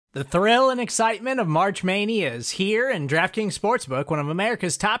The thrill and excitement of March Mania is here, and DraftKings Sportsbook, one of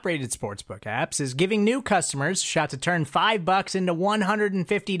America's top-rated sportsbook apps, is giving new customers a shot to turn $5 into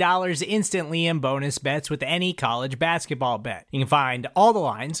 $150 instantly in bonus bets with any college basketball bet. You can find all the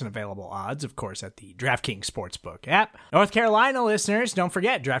lines and available odds, of course, at the DraftKings Sportsbook app. North Carolina listeners, don't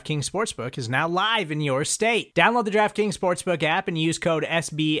forget, DraftKings Sportsbook is now live in your state. Download the DraftKings Sportsbook app and use code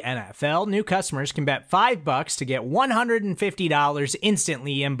SBNFL. New customers can bet $5 to get $150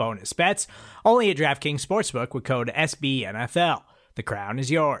 instantly in bonus bets, only at DraftKings Sportsbook with code SBNFL. The crown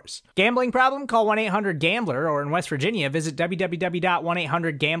is yours. Gambling problem? Call 1-800-GAMBLER, or in West Virginia, visit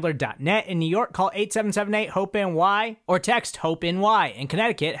www.1800gambler.net. In New York, call 877-8-HOPE-NY or text HOPE-NY. In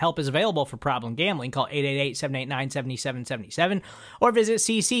Connecticut, help is available for problem gambling. Call 888-789-7777 or visit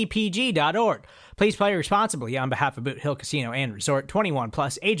ccpg.org. Please play responsibly on behalf of Boot Hill Casino and Resort. 21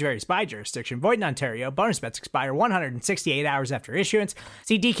 plus, age varies by jurisdiction. Void in Ontario. Bonus bets expire 168 hours after issuance.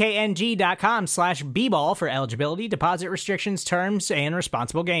 See dkng.com/bball for eligibility, deposit restrictions, terms, and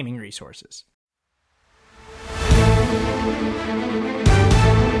responsible gaming resources.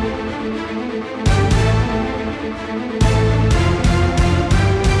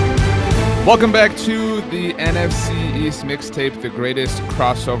 Welcome back to the NFC East Mixtape, the greatest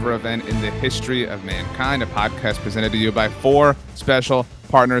crossover event in the history of mankind, a podcast presented to you by four special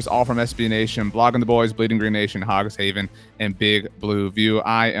partners, all from SB Nation, Blogging the Boys, Bleeding Green Nation, Hogs Haven, and Big Blue View.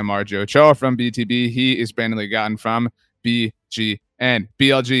 I am Arjo Ochoa from BTB. He is Brandon Lee Gotten from BGN.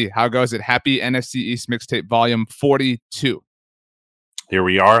 BLG, how goes it? Happy NFC East Mixtape Volume 42. Here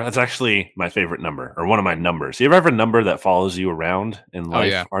we are. That's actually my favorite number, or one of my numbers. You ever have a number that follows you around in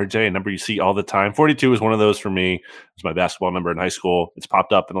life, yeah. RJ? A number you see all the time. 42 is one of those for me. It's my basketball number in high school. It's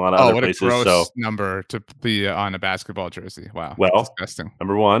popped up in a lot of other places. What a gross number to be on a basketball jersey. Wow. Well, disgusting.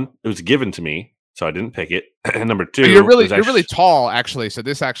 Number one, it was given to me, so I didn't pick it. And number two, you're really tall, actually. So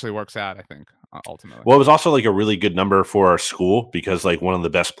this actually works out, I think. Ultimately. Well, it was also like a really good number for our school because like one of the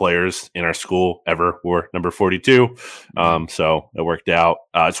best players in our school ever were number 42. So it worked out.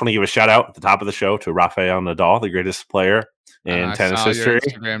 I just want to give a shout out at the top of the show to Rafael Nadal, the greatest player in tennis history.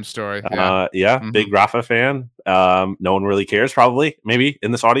 Instagram story. Big Rafa fan. No one really cares, probably, maybe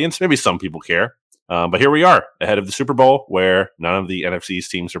in this audience. Maybe some people care. But here we are ahead of the Super Bowl where none of the NFC's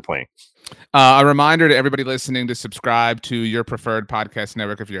teams are playing. A reminder to everybody listening to subscribe to your preferred podcast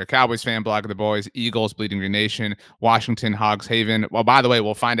network if you're a Cowboys fan, Blogging the Boys, Eagles, Bleeding Green Nation, Washington, Hogs Haven. Well, by the way,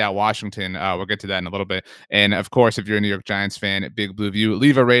 we'll find out Washington. We'll get to that in a little bit. And, of course, if you're a New York Giants fan, Big Blue View,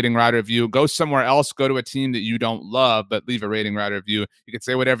 leave a rating, write a review. Go somewhere else. Go to a team that you don't love, but leave a rating, write a review. You can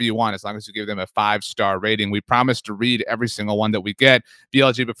say whatever you want as long as you give them a 5-star rating. We promise to read every single one that we get.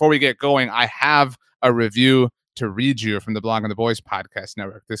 BLG, before we get going, I have a review to read you from the Blogging the Boys podcast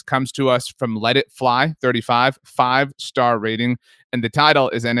network. This comes to us from Let It Fly 35, 5-star rating, and the title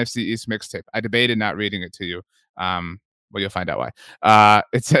is NFC East Mixtape. I debated not reading it to you. Well, you'll find out why.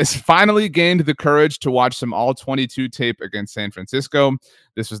 It says, finally gained the courage to watch some all-22 tape against San Francisco.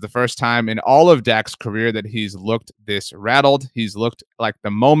 This was the first time in all of Dak's career that he's looked this rattled. He's looked like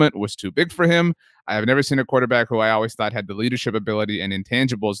the moment was too big for him. I have never seen a quarterback who I always thought had the leadership ability and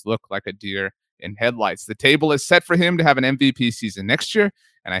intangibles look like a deer in headlights. The table is set for him to have an MVP season next year,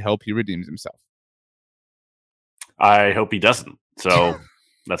 and I hope he redeems himself. I hope he doesn't. So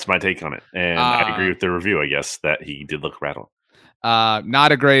that's my take on it. And I agree with the review, I guess, that he did look rattled.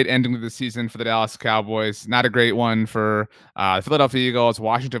 Not a great ending to the season for the Dallas Cowboys. Not a great one for the Philadelphia Eagles,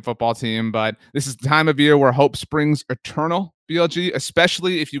 Washington football team. But this is the time of year where hope springs eternal, BLG,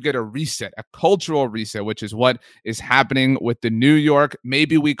 especially if you get a reset, a cultural reset, which is what is happening with the New York,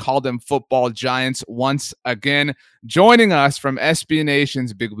 maybe we call them football giants once again. Joining us from SB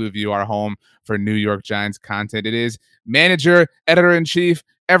Nation's Big Blue View, our home for New York Giants content, it is manager, editor-in-chief,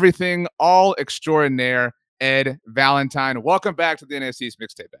 everything, all extraordinaire, Ed Valentine. Welcome back to the NFC's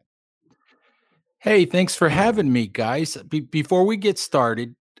Mixtape, Ed. Hey, thanks for having me, guys. Before we get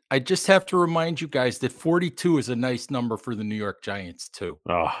started, I just have to remind you guys that 42 is a nice number for the New York Giants, too.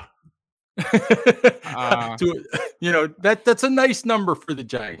 Oh. That's a nice number for the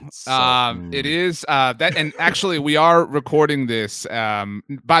Giants. So. It is that, and actually we are recording this.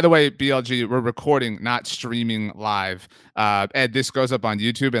 By the way, BLG, we're recording, not streaming live. Ed, this goes up on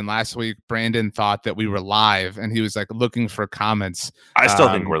YouTube, and last week Brandon thought that we were live, and he was like looking for comments. I still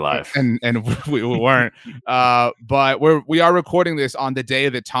think we're live, and we weren't. But we are recording this on the day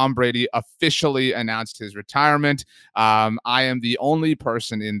that Tom Brady officially announced his retirement. I am the only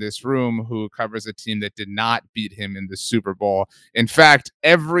person in this room who covers a team that did not beat him in the Super Bowl. In fact,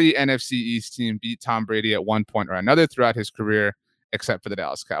 every NFC East team beat Tom Brady at one point or another throughout his career, except for the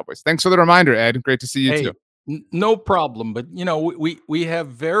Dallas Cowboys. Thanks for the reminder, Ed. Great to see you too. No problem, but we have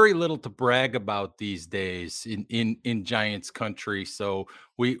very little to brag about these days in Giants country. So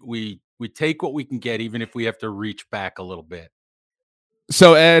we take what we can get, even if we have to reach back a little bit.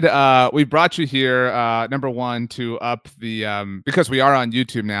 So Ed, we brought you here, number one, to up the because we are on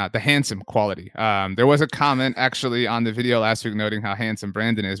YouTube now, the handsome quality. There was a comment actually on the video last week noting how handsome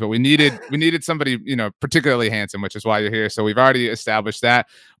Brandon is, but we needed somebody particularly handsome, which is why you're here. So we've already established that.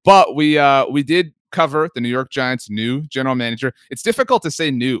 But we did cover the New York Giants' new general manager. It's difficult to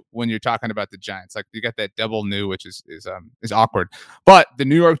say new when you're talking about the Giants. Like you got that double new, which is awkward. But the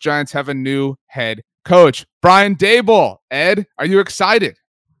New York Giants have a new head coach, Brian Daboll. Ed, are you excited?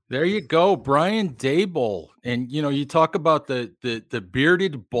 There you go, Brian Daboll. And you talk about the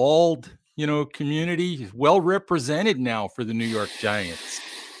bearded, bald, community, well represented now for the New York Giants.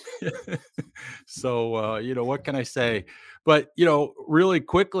 So what can I say? But really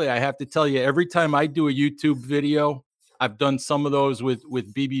quickly, I have to tell you, every time I do a YouTube video, I've done some of those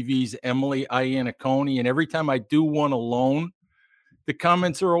with BBV's Emily Iannacone, and every time I do one alone, the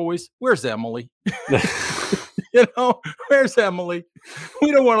comments are always, "Where's Emily?" Where's Emily?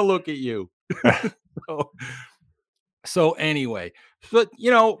 We don't want to look at you. so anyway, but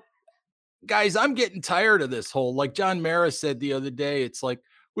guys, I'm getting tired of this whole, like John Mara said the other day, it's like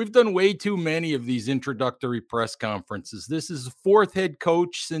we've done way too many of these introductory press conferences. This is the fourth head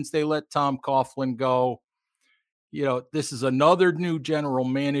coach since they let Tom Coughlin go. This is another new general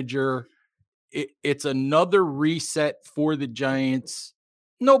manager. It's another reset for the Giants.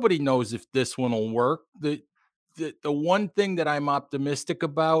 Nobody knows if this one will work. The one thing that I'm optimistic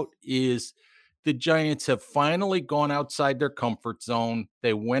about is the Giants have finally gone outside their comfort zone.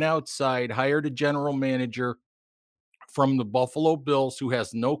 They went outside, hired a general manager from the Buffalo Bills who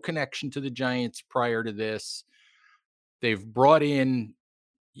has no connection to the Giants prior to this. They've brought in,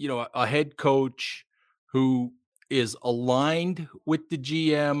 a head coach who is aligned with the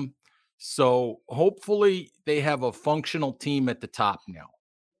GM. So hopefully they have a functional team at the top now.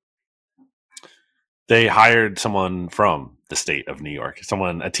 They hired someone from the state of New York,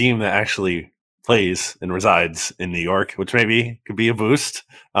 a team that actually plays and resides in New York, which maybe could be a boost.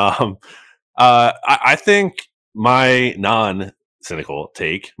 I think my non-cynical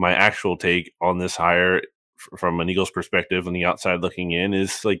take, my actual take on this hire from an Eagles perspective on the outside looking in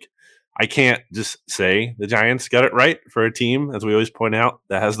is like, I can't just say the Giants got it right for a team, as we always point out,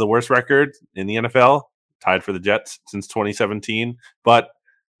 that has the worst record in the NFL, tied for the Jets since 2017. But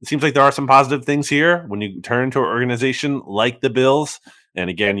it seems like there are some positive things here when you turn to an organization like the Bills. And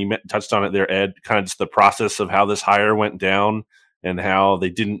again, you touched on it there, Ed, kind of just the process of how this hire went down and how they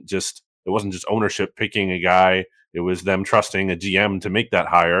it wasn't just ownership picking a guy. It was them trusting a GM to make that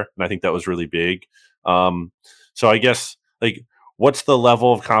hire. And I think that was really big. So I guess, what's the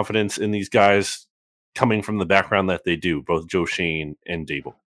level of confidence in these guys coming from the background that they do, both Joe Schoen and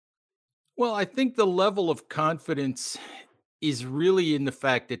Daboll? Well, I think the level of confidence is really in the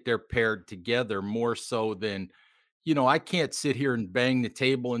fact that they're paired together more so than, I can't sit here and bang the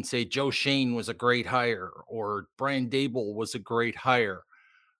table and say Joe Schoen was a great hire or Brian Daboll was a great hire.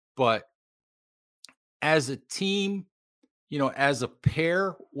 But as a team, as a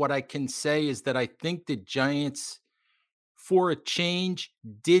pair, what I can say is that I think the Giants, for a change,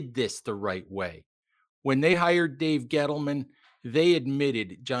 did this the right way. When they hired Dave Gettleman,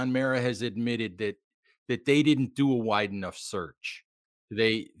 John Mara has admitted that they didn't do a wide enough search.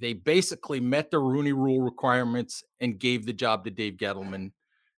 They basically met the Rooney Rule requirements and gave the job to Dave Gettleman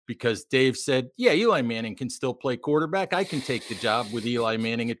because Dave said, yeah, Eli Manning can still play quarterback. I can take the job with Eli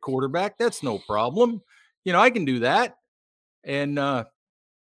Manning at quarterback. That's no problem. I can do that. And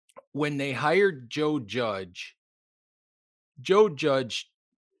when they hired Joe Judge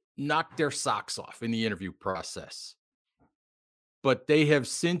knocked their socks off in the interview process. But they have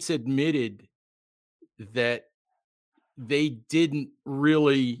since admitted that they didn't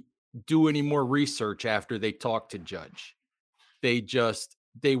really do any more research after they talked to Judge. They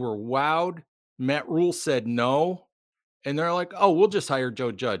were wowed. Matt Rule said no. And they're like, oh, we'll just hire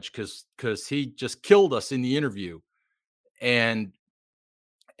Joe Judge because he just killed us in the interview. And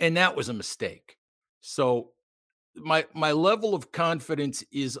that was a mistake. So my level of confidence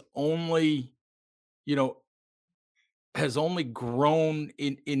is only, has only grown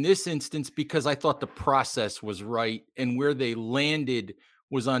in this instance because I thought the process was right and where they landed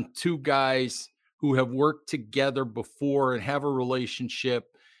was on two guys who have worked together before and have a relationship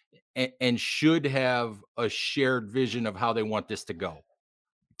and should have a shared vision of how they want this to go.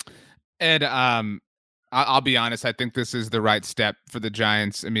 Ed, I'll be honest. I think this is the right step for the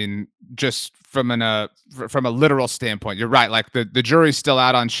Giants. I mean, just from a literal standpoint, you're right. Like the jury's still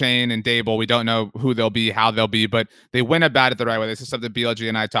out on Shane and Daboll. We don't know who they'll be, how they'll be, but they went about it the right way. This is something BLG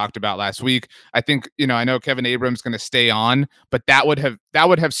and I talked about last week. I think, I know Kevin Abrams going to stay on, but that would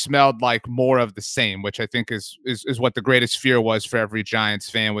have smelled like more of the same, which I think is what the greatest fear was for every Giants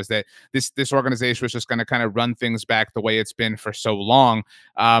fan, was that this organization was just going to kind of run things back the way it's been for so long.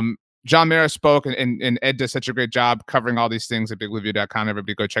 John Mara spoke, and Ed does such a great job covering all these things at bigreview.com.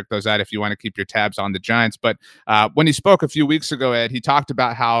 Everybody go check those out if you want to keep your tabs on the Giants. But when he spoke a few weeks ago, Ed, he talked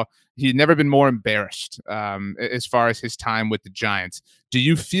about how he'd never been more embarrassed as far as his time with the Giants. Do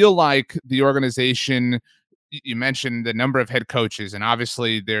you feel like the organization, you mentioned the number of head coaches, and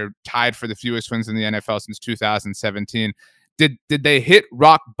obviously they're tied for the fewest wins in the NFL since 2017. Did they hit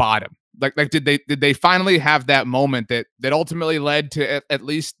rock bottom? Like did they finally have that moment that ultimately led to at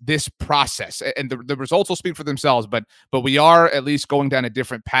least this process? And the results will speak for themselves, but we are at least going down a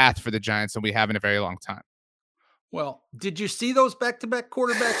different path for the Giants than we have in a very long time. Well, did you see those back-to-back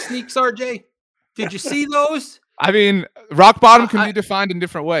quarterback sneaks, RJ? Did you see those? I mean, rock bottom can be defined in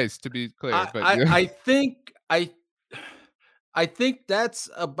different ways, to be clear. I think that's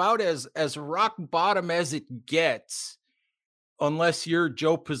about as rock bottom as it gets, unless you're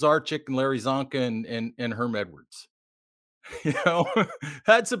Joe Pisarcik and Larry Zonka and Herm Edwards.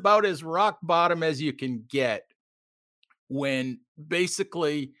 That's about as rock bottom as you can get, when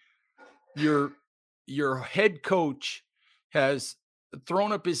basically your head coach has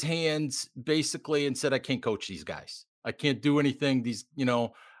thrown up his hands basically and said, I can't coach these guys. I can't do anything.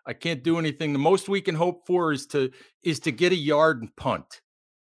 I can't do anything. The most we can hope for is to get a yard and punt.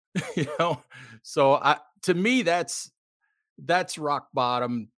 So to me, that's rock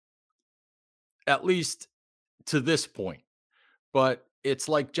bottom, at least to this point. But it's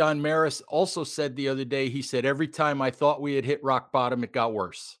like John Maris also said the other day. He said, every time I thought we had hit rock bottom, it got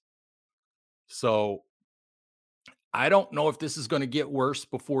worse. So I don't know if this is going to get worse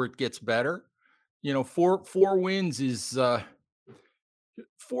before it gets better. Four wins is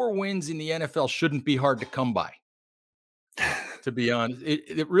 4 wins in the NFL shouldn't be hard to come by. To be honest,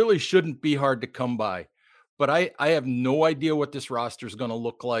 it really shouldn't be hard to come by. But I have no idea what this roster is going to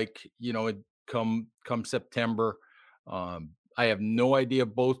look like, come September. I have no idea.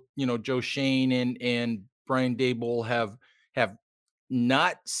 Both, Joe Shane and Brian Daboll have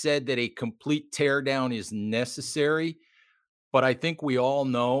not said that a complete teardown is necessary, but I think we all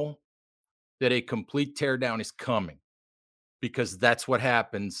know that a complete teardown is coming, because that's what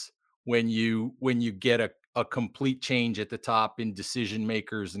happens when you get a complete change at the top in decision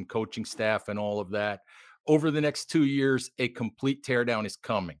makers and coaching staff and all of that. Over the next 2 years, a complete teardown is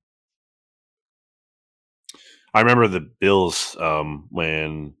coming. I remember the Bills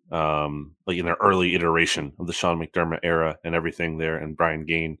when like in their early iteration of the Sean McDermott era and everything there, and Brian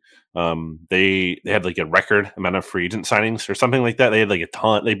Gain, they had like a record amount of free agent signings or something like that. They had like a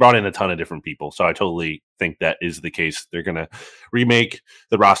ton. They brought in a ton of different people. So I totally think that is the case. They're going to remake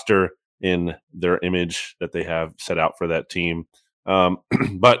the roster in their image that they have set out for that team.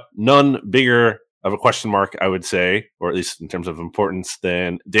 But none bigger of a question mark, I would say, or at least in terms of importance,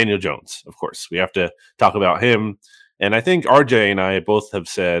 than Daniel Jones. Of course, we have to talk about him. And I think RJ and I both have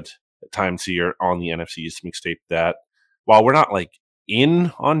said at times here on the NFC East Mixtape that while we're not like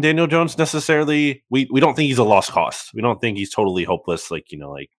in on Daniel Jones necessarily, we don't think he's a lost cause. We don't think he's totally hopeless, like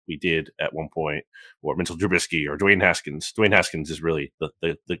we did at one point, or Mitchell Trubisky or Dwayne Haskins. Dwayne Haskins is really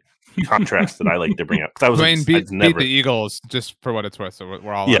the contrast that I like to bring up. Dwayne beat the Eagles, just for what it's worth. So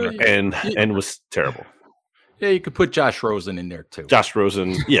we're all and was terrible. Yeah, you could put Josh Rosen in there too. Josh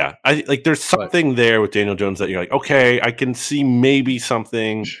Rosen, yeah. I like. There's something there with Daniel Jones that you're like, okay, I can see maybe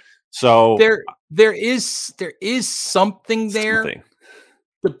something. So there is something there. Something.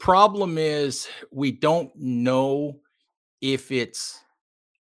 The problem is we don't know if it's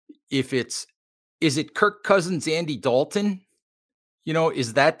is it Kirk Cousins, Andy Dalton?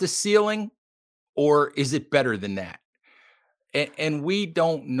 Is that the ceiling, or is it better than that? And we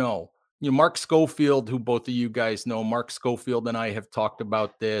don't know. Mark Schofield, who both of you guys know, Mark Schofield and I have talked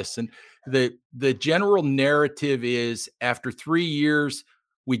about this, and the general narrative is after 3 years,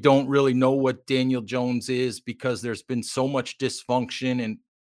 we don't really know what Daniel Jones is, because there's been so much dysfunction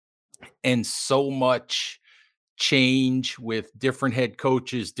and so much change with different head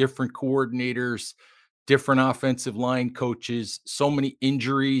coaches, different coordinators, different offensive line coaches, so many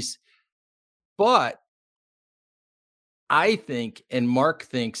injuries. But I think, and Mark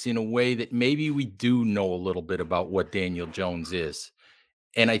thinks in a way, that maybe we do know a little bit about what Daniel Jones is.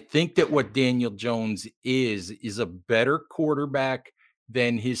 And I think that what Daniel Jones is a better quarterback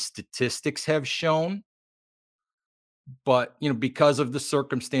than his statistics have shown. but because of the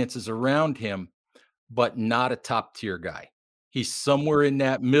circumstances around him, but not a top tier guy. He's somewhere in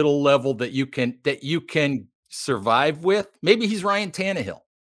that middle level that you can survive with. Maybe he's Ryan Tannehill.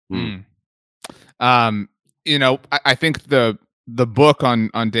 Mm. I think the book on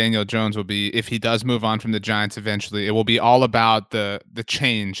Daniel Jones will be, if he does move on from the Giants eventually, it will be all about the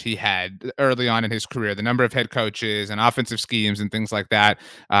change he had early on in his career, the number of head coaches and offensive schemes and things like that.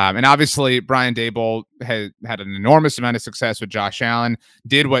 And obviously Brian Daboll had an enormous amount of success with Josh Allen,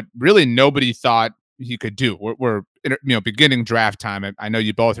 did what really nobody thought he could do. We're beginning draft time. I know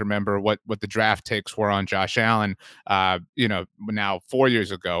you both remember what the draft takes were on Josh Allen, now 4 years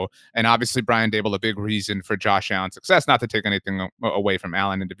ago. And obviously Brian Daboll, a big reason for Josh Allen's success, not to take anything away from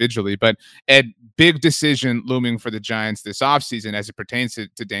Allen individually, but a big decision looming for the Giants this offseason as it pertains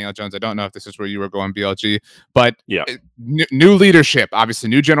to Daniel Jones. I don't know if this is where you were going, BLG, but yeah, new leadership, obviously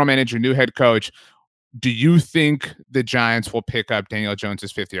new general manager, new head coach. Do you think the Giants will pick up Daniel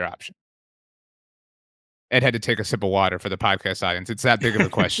Jones's 5th-year option? Ed had to take a sip of water for the podcast audience. It's that big of a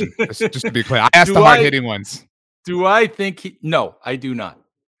question. just to be clear, I asked the hard-hitting ones. Do I think no, I do not.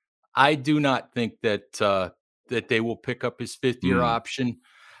 I do not think that that they will pick up his 5th-year option.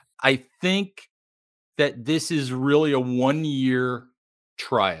 I think that this is really a 1-year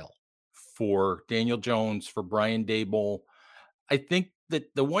trial for Daniel Jones, for Brian Daboll. I think that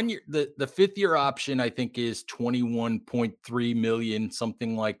the 5th-year option, I think, is $21.3 million,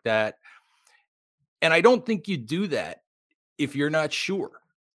 something like that. And I don't think you do that if you're not sure,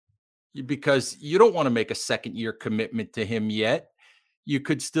 because you don't want to make a 2nd-year commitment to him yet. You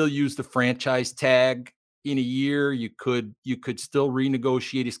could still use the franchise tag in a year. You could still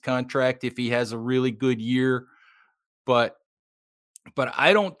renegotiate his contract if he has a really good year, but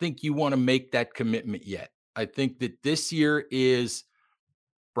I don't think you want to make that commitment yet. I think that this year is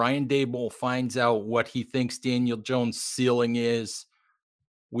Brian Daboll finds out what he thinks Daniel Jones' ceiling is.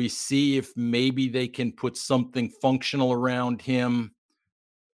 We see if maybe they can put something functional around him,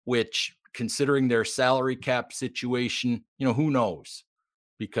 which, considering their salary cap situation, who knows?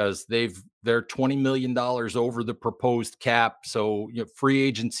 Because they're $20 million over the proposed cap. So free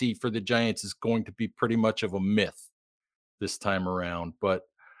agency for the Giants is going to be pretty much of a myth this time around. But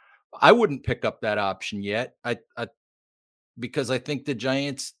I wouldn't pick up that option yet. Because I think the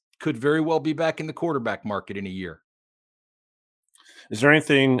Giants could very well be back in the quarterback market in a year. Is there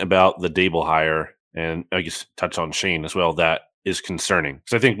anything about the Daboll hire, and I guess touch on Shane as well, that is concerning?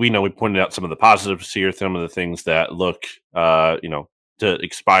 Because I think we pointed out some of the positives here, some of the things that look, to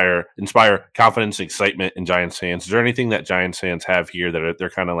inspire confidence, excitement in Giants fans. Is there anything that Giants fans have here that they're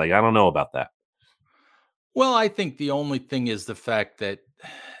kind of like, I don't know about that? Well, I think the only thing is the fact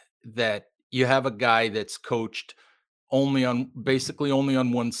that you have a guy that's coached basically only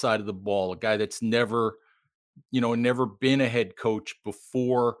on one side of the ball, a guy that's never been a head coach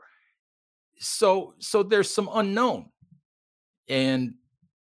before. So there's some unknown. And,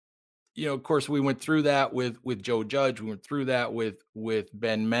 of course, we went through that with Joe Judge. We went through that with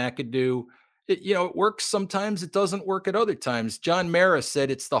Ben McAdoo. It works sometimes. It doesn't work at other times. John Mara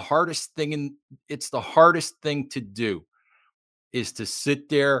said it's the hardest thing to do is to sit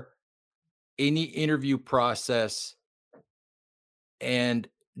there in the interview process and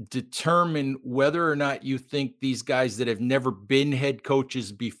determine whether or not you think these guys that have never been head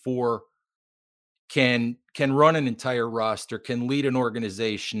coaches before can run an entire roster, can lead an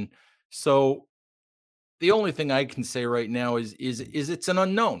organization. So the only thing I can say right now is it's an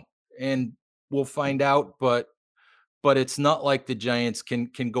unknown, and we'll find out, but it's not like the Giants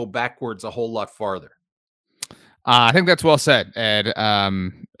can go backwards a whole lot farther. I think that's well said, Ed.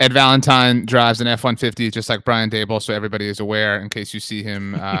 Ed Valentine drives an F-150 just like Brian Daboll, so everybody is aware in case you see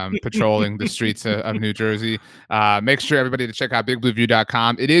him patrolling the streets of New Jersey. Make sure everybody to check out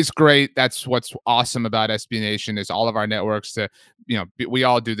bigblueview.com. It is great. That's what's awesome about SB Nation is all of our networks to, we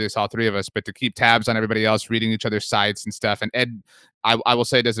all do this, all three of us, but to keep tabs on everybody else, reading each other's sites and stuff. And Ed, I will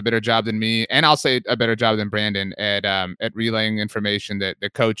say, does a better job than me, and I'll say a better job than Brandon at relaying information that the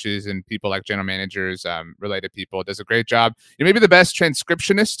coaches and people like general managers, related people, does a great job. You're maybe the best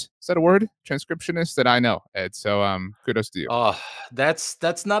transcriptionist. Is that a word? Transcriptionist that I know, Ed. So kudos to you. Oh,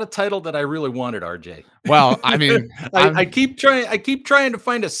 that's not a title that I really wanted, RJ. Well, I mean, I keep trying to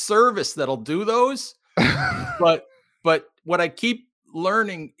find a service that'll do those, but what I keep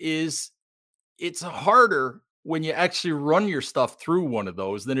learning is it's harder when you actually run your stuff through one of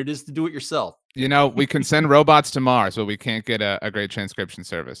those than it is to do it yourself. We can send robots to Mars, but we can't get a great transcription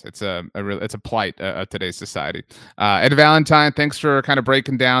service. It's a plight of today's society. Ed Valentine, thanks for kind of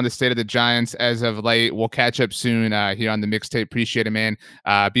breaking down the state of the Giants as of late. We'll catch up soon here on the Mixtape. Appreciate it, man.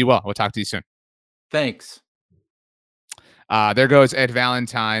 Be well. We'll talk to you soon. Thanks. There goes Ed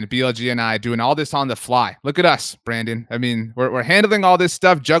Valentine, BLG, and I doing all this on the fly. Look at us, Brandon. I mean, we're handling all this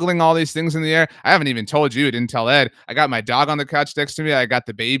stuff, juggling all these things in the air. I haven't even told you. I didn't tell Ed. I got my dog on the couch next to me. I got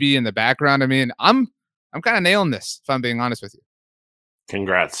the baby in the background. I mean, I'm kind of nailing this, if I'm being honest with you.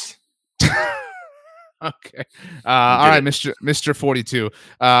 Congrats. Okay. All right, Mr. 42.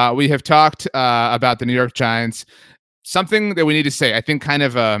 We have talked about the New York Giants. Something that we need to say, I think kind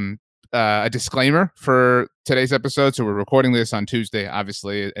of a disclaimer for today's episode. So we're recording this on Tuesday,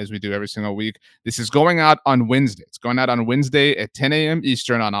 obviously, as we do every single week. This is going out on Wednesday. It's going out on Wednesday at 10 a.m.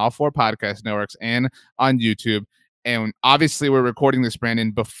 Eastern on all 4 podcast networks and on YouTube. And obviously, we're recording this,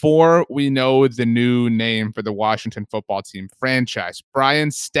 Brandon, before we know the new name for the Washington football team franchise. Brian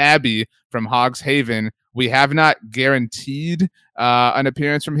Stabby from Hogs Haven. We have not guaranteed an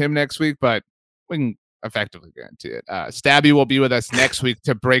appearance from him next week, but we can effectively guarantee it. Stabby will be with us next week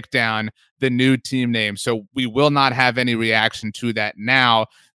to break down the new team name. So we will not have any reaction to that now.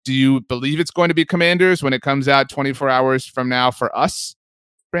 Do you believe it's going to be Commanders when it comes out 24 hours from now for us,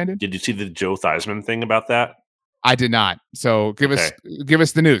 Brandon? Did you see the Joe Theismann thing about that? I did not. So give us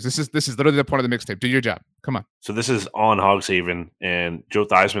the news. This is literally the point of the mixtape. Do your job. Come on. So this is on Hogs Haven, and Joe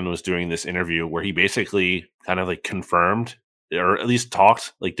Theismann was doing this interview where he basically kind of like confirmed, or at least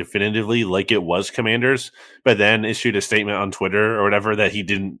talked like definitively like it was Commanders, but then issued a statement on Twitter or whatever that he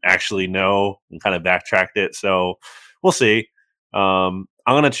didn't actually know and kind of backtracked it. So we'll see. I'm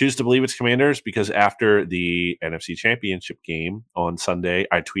going to choose to believe it's Commanders because after the NFC Championship game on Sunday,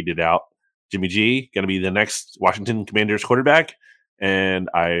 I tweeted out, Jimmy G going to be the next Washington Commanders quarterback. And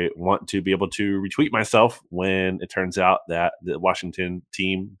I want to be able to retweet myself when it turns out that the Washington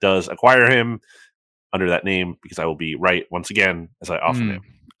team does acquire him under that name, because I will be right once again, as I often am.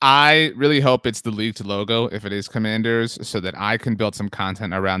 I really hope it's the leaked logo if it is Commanders, so that I can build some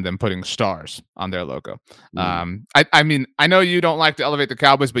content around them putting stars on their logo. I mean, I know you don't like to elevate the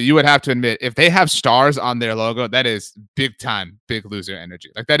Cowboys, but you would have to admit, if they have stars on their logo, that is big time, big loser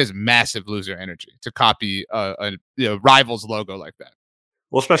energy. Like, that is massive loser energy to copy a rival's logo like that.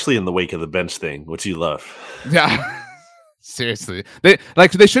 Well, especially in the wake of the bench thing, which you love. Yeah. Seriously, they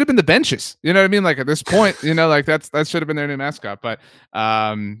should have been the benches. You know what I mean? Like, at this point, like that should have been their new mascot. But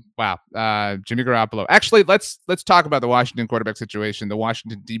wow, Jimmy Garoppolo. Actually, let's talk about the Washington quarterback situation. The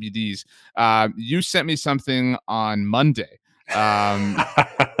Washington DBDs. You sent me something on Monday.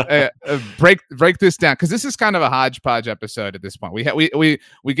 Break this down, because this is kind of a hodgepodge episode at this point.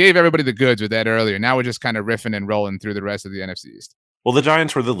 We gave everybody the goods with that earlier. Now we're just kind of riffing and rolling through the rest of the NFC East. Well, the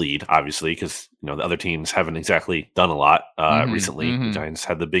Giants were the lead, obviously, because the other teams haven't exactly done a lot recently. The Giants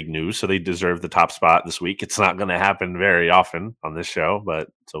had the big news, so they deserve the top spot this week. It's not going to happen very often on this show, but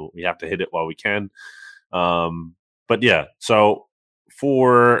so we have to hit it while we can. But yeah, so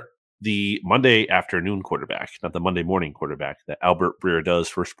for the Monday afternoon quarterback, not the Monday morning quarterback that Albert Breer does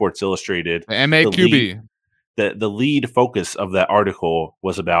for Sports Illustrated, the MAQB. The lead focus of that article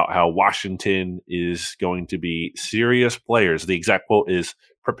was about how Washington is going to be serious players. The exact quote is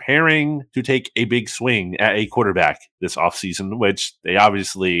preparing to take a big swing at a quarterback this offseason, which they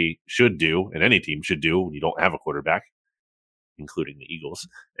obviously should do, and any team should do when you don't have a quarterback, including the Eagles.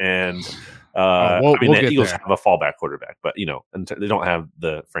 And the Eagles have a fallback quarterback, but and they don't have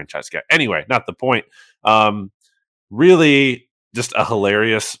the franchise guy. Anyway, not the point. Really just a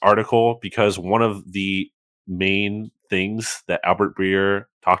hilarious article, because one of the main things that Albert Breer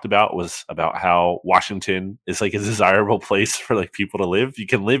talked about was about how Washington is like a desirable place for like people to live. You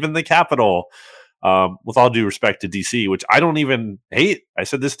can live in the capital, with all due respect to DC, which I don't even hate. I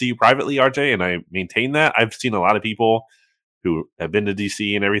said this to you privately, RJ, and I maintain that. I've seen a lot of people who have been to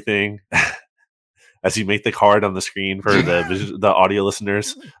DC and everything. As you make the card on the screen for the audio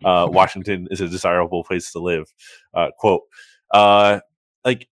listeners, Washington is a desirable place to live. Quote,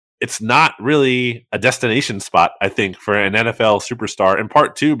 it's not really a destination spot, I think, for an NFL superstar, in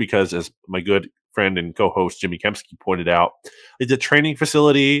part two, because as my good friend and co-host Jimmy Kempsky pointed out, the training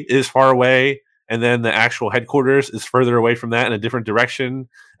facility is far away, and then the actual headquarters is further away from that in a different direction,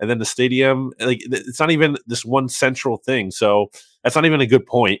 and then the stadium, it's not even this one central thing. So that's not even a good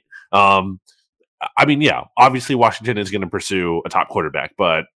point. I mean, yeah, obviously Washington is going to pursue a top quarterback,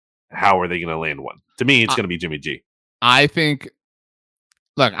 but how are they going to land one? To me, it's going to be Jimmy G. I think.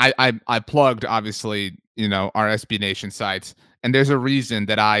 Look, I plugged, obviously, our SB Nation sites, and there's a reason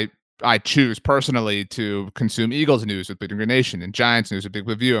that I choose personally to consume Eagles news with Bleeding Green Nation, and Giants news with Big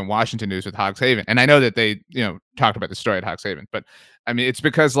Blue View, and Washington news with Hogs Haven. And I know that they, talked about the story at Hogs Haven, but I mean, it's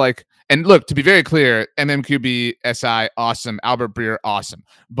because and look, to be very clear, MMQB, SI, awesome. Albert Breer, awesome.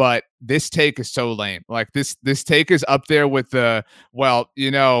 But this take is so lame. Like this take is up there with the,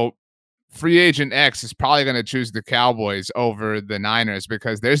 free agent X is probably going to choose the Cowboys over the Niners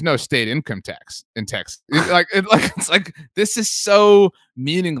because there's no state income tax in Texas. It's like this is so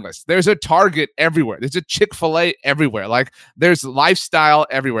meaningless. There's a Target everywhere. There's a Chick-fil-A everywhere. Like there's lifestyle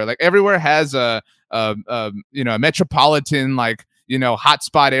everywhere. Like everywhere has a metropolitan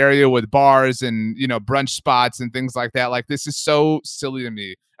hotspot area with bars and brunch spots and things like that. Like this is so silly to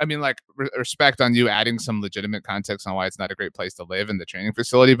me. I mean, like respect on you adding some legitimate context on why it's not a great place to live in the training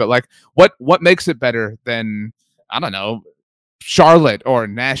facility, but like what makes it better than, I don't know, Charlotte or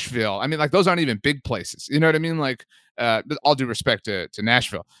Nashville? I mean, like those aren't even big places. You know what I mean? Like all due respect to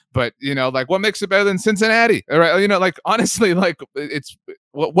Nashville, but like what makes it better than Cincinnati? All right, like honestly, like it's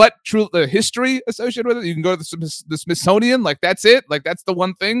what true the history associated with it. You can go to the Smithsonian, like that's it. Like that's the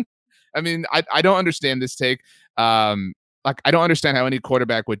one thing. I mean, I don't understand this take. Like, I don't understand how any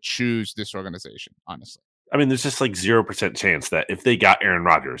quarterback would choose this organization, honestly. I mean, there's just like 0% chance that if they got Aaron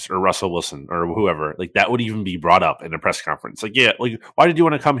Rodgers or Russell Wilson or whoever, like that would even be brought up in a press conference. Like, yeah, like why did you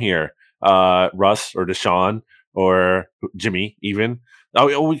want to come here, Russ or Deshaun or Jimmy even?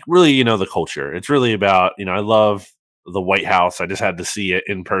 Oh, really, the culture. It's really about, I love the White House. I just had to see it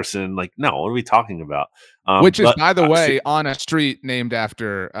in person. Like, no, what are we talking about? Which is, by the way, on a street named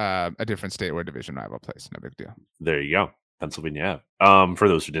after a different state where division rival plays. No big deal. There you go. Pennsylvania Ave. For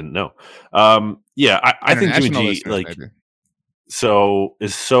those who didn't know. I think Jimmy G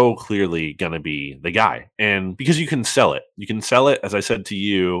is so clearly gonna be the guy. And because you can sell it. You can sell it, as I said to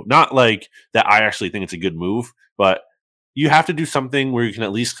you, not like that I actually think it's a good move, but you have to do something where you can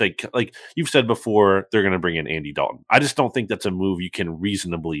at least like you've said before, they're going to bring in Andy Dalton. I just don't think that's a move you can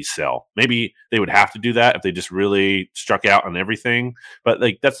reasonably sell. Maybe they would have to do that if they just really struck out on everything, but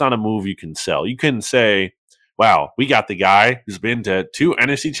like that's not a move you can sell. You can say, wow, we got the guy who's been to 2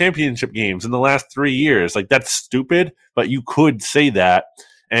 NFC championship games in the last 3 years. Like that's stupid, but you could say that.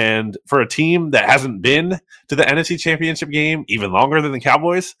 And for a team that hasn't been to the NFC championship game even longer than the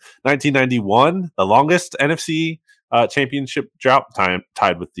Cowboys, 1991, the longest NFC championship drought time,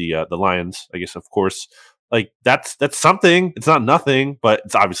 tied with the Lions, I guess, of course. Like that's something. It's not nothing, but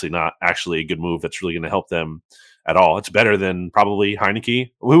it's obviously not actually a good move that's really going to help them at all. It's better than probably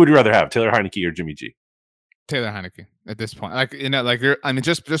Heineke. Who would you rather have, Taylor Heineke or Jimmy G? Taylor Heineke at this point. Like, like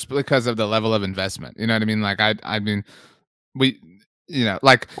just because of the level of investment, you know what I mean? Like we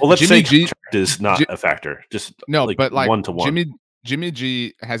like, well, let's Jimmy say G is not a factor. Just no, but like 1-to-1. Jimmy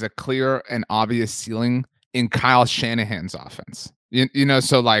G has a clear and obvious ceiling in Kyle Shanahan's offense.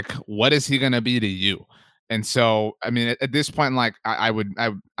 So like, what is he going to be to you? And so, I mean, at this point, like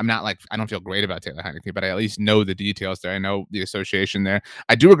I'm not like, I don't feel great about Taylor Heineke, but I at least know the details there. I know the association there.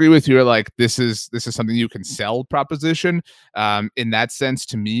 I do agree with you. Like this is something you can sell proposition. In that sense,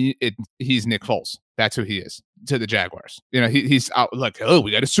 to me, he's Nick Foles. That's who he is to the Jaguars. He's out like, oh,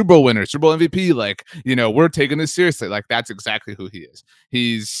 we got a Super Bowl winner, Super Bowl MVP. Like, we're taking this seriously. Like that's exactly who he is.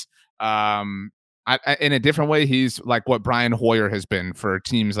 He's, in a different way, he's like what Brian Hoyer has been for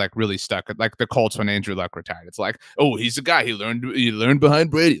teams like really stuck, like the Colts when Andrew Luck retired. It's like, oh, he's a guy he learned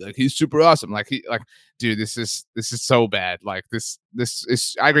behind Brady. Like he's super awesome. Dude, this is so bad. Like this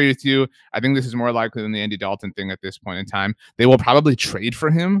is. I agree with you. I think this is more likely than the Andy Dalton thing at this point in time. They will probably trade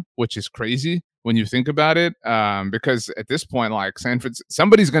for him, which is crazy when you think about it. Because at this point, like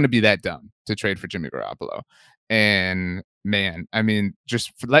somebody's going to be that dumb to trade for Jimmy Garoppolo. And man, I mean,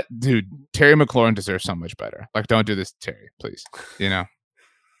 dude, Terry McLaurin deserves so much better. Like, don't do this, Terry, please.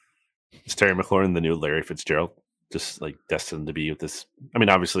 Is Terry McLaurin the new Larry Fitzgerald? Just like destined to be with this? I mean,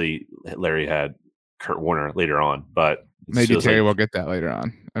 obviously, Larry had Kurt Warner later on, but maybe Terry will get that later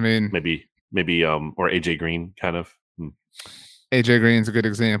on. I mean, maybe, or AJ Green, kind of. AJ Green's a good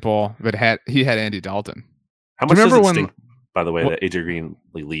example, but he had Andy Dalton. How much does it stink, by the way, that AJ Green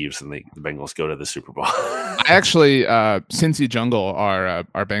leaves and the Bengals go to the Super Bowl? I actually, Cincy Jungle,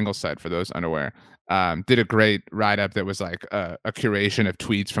 our Bengals site, for those unaware, did a great write-up that was like a curation of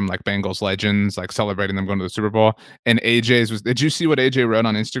tweets from like Bengals legends, like celebrating them going to the Super Bowl. And AJ's was. Did you see what AJ wrote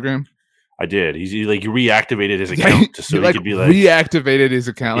on Instagram? I did. He reactivated his account just so he could be like reactivated his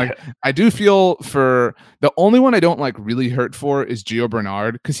account. Like I do feel for the only one I don't like really hurt for is Gio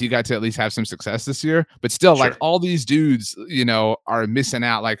Bernard because he got to at least have some success this year. But still, like all these dudes, are missing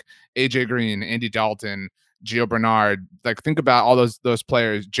out. Like AJ Green, Andy Dalton, Gio Bernard. Like think about all those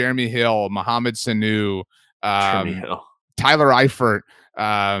players: Jeremy Hill, Mohamed Sanu, Tyler Eifert.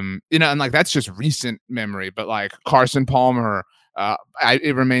 And like that's just recent memory. But like Carson Palmer.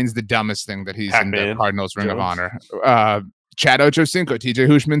 It remains the dumbest thing that he's in the Cardinals Ring of Honor. Chad Ochocinco, TJ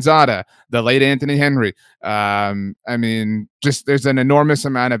Hushmanzada, the late Anthony Henry. I mean, just there's an enormous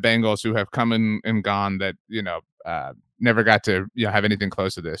amount of Bengals who have come and gone that never got to have anything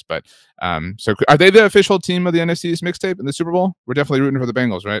close to this. But so are they the official team of the NFC's mixtape in the Super Bowl? We're definitely rooting for the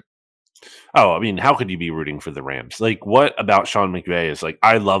Bengals, right? Oh, I mean, how could you be rooting for the Rams? Like, what about Sean McVay is like?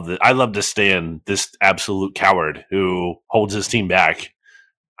 I love to stand this absolute coward who holds his team back.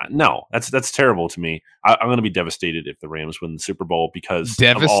 No, that's terrible to me. I'm going to be devastated if the Rams win the Super Bowl because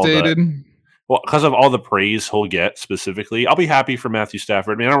because of all the praise he'll get specifically. I'll be happy for Matthew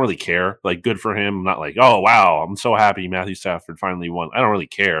Stafford. I mean, I don't really care. Like, good for him. I'm not like, oh wow, I'm so happy Matthew Stafford finally won. I don't really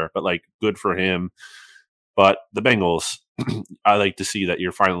care, but like, good for him. But the Bengals, I like to see that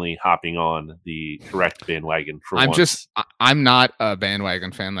you're finally hopping on the correct bandwagon for once. I'm not a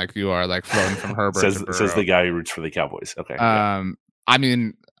bandwagon fan like you are, like floating from Herbert. says the guy who roots for the Cowboys. Okay. I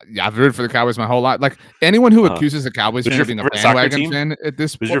mean, I've rooted for the Cowboys my whole life. Like anyone who accuses the Cowboys fan of being a bandwagon fan at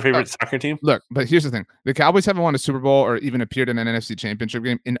this point. Who's your favorite soccer team? Look, but here's the thing. The Cowboys haven't won a Super Bowl or even appeared in an NFC championship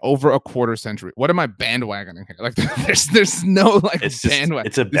game in over a quarter century. What am I bandwagoning here? Like there's no like bandwagon.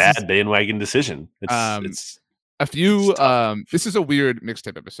 It's a bad bandwagon decision. It's a few this is a weird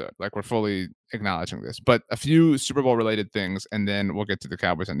mixtape episode, like we're fully acknowledging this, but a few Super Bowl related things, and then we'll get to the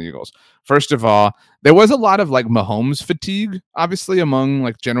Cowboys and the Eagles. First of all, there was a lot of like Mahomes fatigue, obviously, among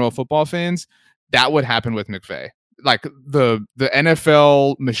like general football fans. That would happen with McVay. Like the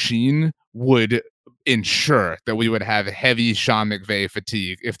NFL machine would ensure that we would have heavy Sean McVay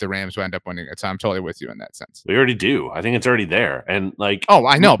fatigue if the Rams would end up winning it. So I'm totally with you in that sense. We already do. I think it's already there. And like, oh,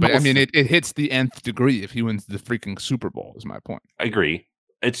 I know, but I mean, it hits the nth degree if he wins the freaking Super Bowl is my point. I agree.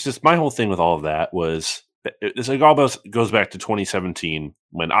 It's just my whole thing with all of that was it's like all goes back to 2017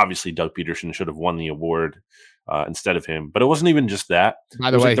 when obviously Doug Peterson should have won the award instead of him. But it wasn't even just that.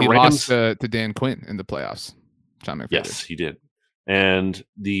 By the way, he lost to Dan Quinn in the playoffs. Sean McVay. Yes, he did. And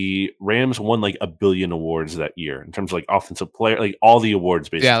the Rams won like 1 billion awards that year in terms of like offensive player, like all the awards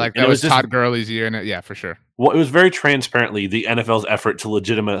basically. Yeah, like that was Todd Gurley's year, and yeah, for sure. Well, it was very transparently the NFL's effort to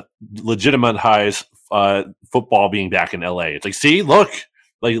legitimize football being back in LA. It's like, see, look,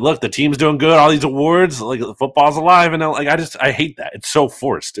 the team's doing good, all these awards, like football's alive, and like I hate that. It's so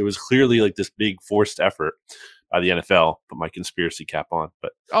forced. It was clearly like this big forced effort by the NFL. Put my conspiracy cap on,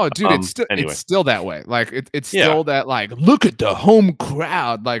 but oh, dude, it's still that way. Like it's still that like look at the home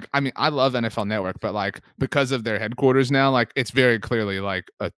crowd. Like I mean, I love NFL Network, but like because of their headquarters now, like it's very clearly like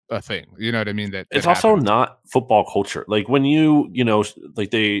a thing. You know what I mean? That it's also not football culture. Like when you know,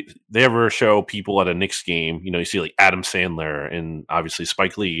 like they ever show people at a Knicks game, you know, you see like Adam Sandler and obviously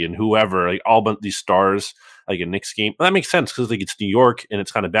Spike Lee and whoever, like all but these stars. Like a Knicks game, that makes sense because like it's New York and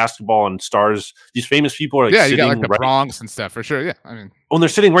it's kind of basketball and stars. These famous people are like you got like the Bronx and stuff for sure. Yeah, I mean, when they're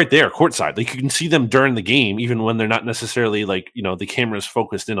sitting right there courtside, like you can see them during the game, even when they're not necessarily like the camera's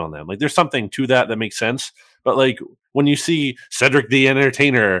focused in on them. Like there's something to that makes sense. But like when you see Cedric the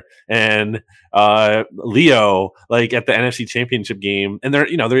Entertainer and Leo like at the NFC Championship game, and they're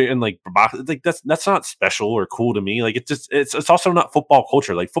in like that's not special or cool to me. Like it's also not football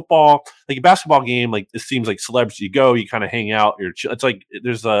culture. Like football, like a basketball game, like it seems like celebs. You go, you kind of hang out. It's like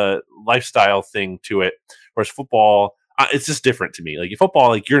there's a lifestyle thing to it. Whereas football, it's just different to me. Like football,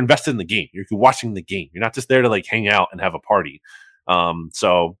 like you're invested in the game. You're watching the game. You're not just there to like hang out and have a party.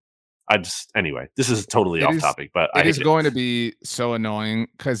 So. Anyway, this is totally off topic, but it is going to be so annoying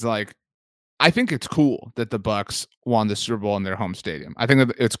because like I think it's cool that the Bucks won the Super Bowl in their home stadium. I think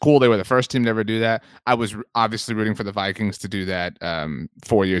that it's cool they were the first team to ever do that. I was obviously rooting for the Vikings to do that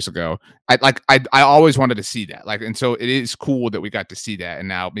 4 years ago. I always wanted to see that. Like, and so it is cool that we got to see that, and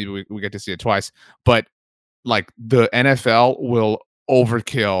now maybe we get to see it twice. But like the NFL will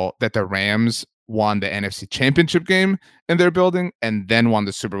overkill that the Rams won the NFC Championship game in their building and then won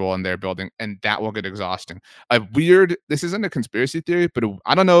the Super Bowl in their building, and that will get exhausting. This isn't a conspiracy theory, but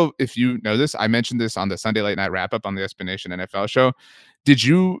I don't know if you know this. I mentioned this on the Sunday Late Night Wrap Up on the SB Nation NFL show. Do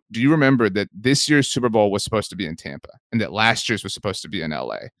you remember that this year's Super Bowl was supposed to be in Tampa and that last year's was supposed to be in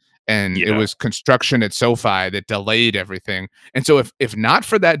LA? And it was construction at SoFi that delayed everything. And so if not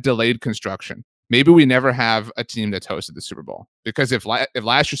for that delayed construction, maybe we never have a team that's hosted the Super Bowl, because if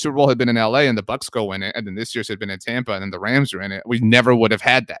last year's Super Bowl had been in LA and the Bucks go in it, and then this year's had been in Tampa and then the Rams are in it, we never would have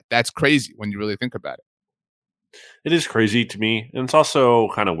had that. That's crazy when you really think about it. It is crazy to me. And it's also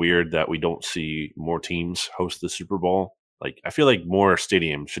kind of weird that we don't see more teams host the Super Bowl. Like, I feel like more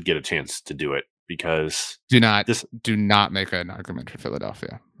stadiums should get a chance to do it because do not make an argument for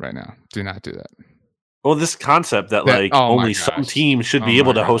Philadelphia right now. Do not do that. Well, this concept that like only some teams should be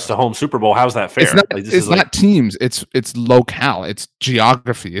able to host a home Super Bowl. How's that fair? It's not, it's not teams. It's locale. It's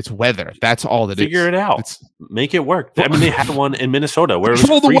geography. It's weather. That's all it is. Figure it out. Make it work. I mean, they had one in Minnesota where it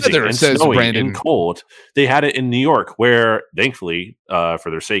was freezing and snowing and cold. They had it in New York where, thankfully,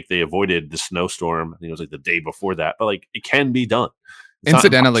 for their sake, they avoided the snowstorm. I think it was like the day before that. But like, it can be done.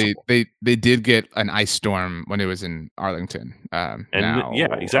 Incidentally, they did get an ice storm when it was in Arlington.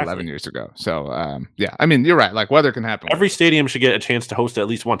 Exactly 11 years ago. So I mean, you're right. Like, weather can happen. Every stadium should get a chance to host at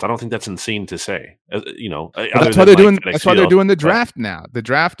least once. I don't think that's insane to say. That's why they're doing. That's why they're doing the draft now. The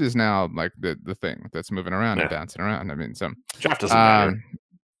draft is now like the thing that's moving around and bouncing around. I mean, so draft doesn't matter.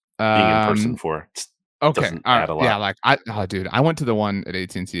 Being in person for doesn't add a lot. Yeah, like I went to the one at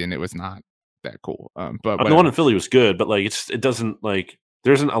AT&T and it was not that cool. But the one in Philly was good, but like it doesn't like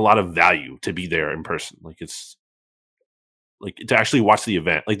there isn't a lot of value to be there in person. Like it's like to actually watch the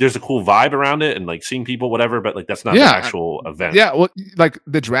event. Like there's a cool vibe around it and like seeing people, whatever, but like that's not the actual event. Yeah, well, like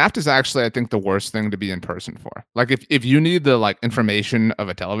the draft is actually, I think, the worst thing to be in person for. Like if you need the like information of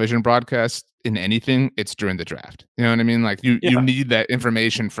a television broadcast in anything, it's during the draft. You know what I mean? Like you need that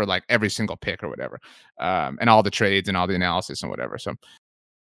information for like every single pick or whatever, and all the trades and all the analysis and whatever. So.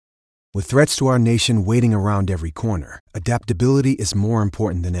 With threats to our nation waiting around every corner, adaptability is more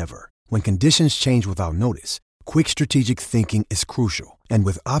important than ever. When conditions change without notice, quick strategic thinking is crucial. And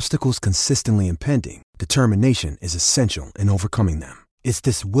with obstacles consistently impending, determination is essential in overcoming them. It's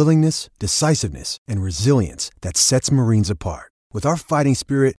this willingness, decisiveness, and resilience that sets Marines apart. With our fighting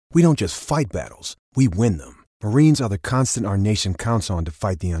spirit, we don't just fight battles, we win them. Marines are the constant our nation counts on to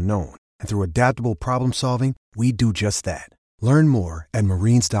fight the unknown. And through adaptable problem solving, we do just that. Learn more at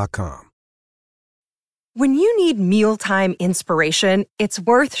marines.com. When you need mealtime inspiration, it's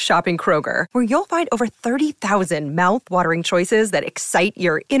worth shopping Kroger, where you'll find over 30,000 mouth-watering choices that excite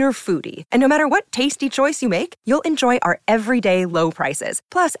your inner foodie. And no matter what tasty choice you make, you'll enjoy our everyday low prices,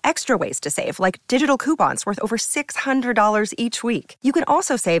 plus extra ways to save, like digital coupons worth over $600 each week. You can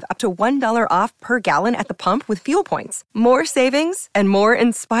also save up to $1 off per gallon at the pump with fuel points. More savings and more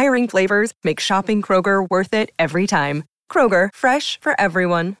inspiring flavors make shopping Kroger worth it every time. Kroger, fresh for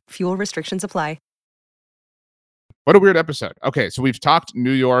everyone. Fuel restrictions apply. What a weird episode. Okay, so we've talked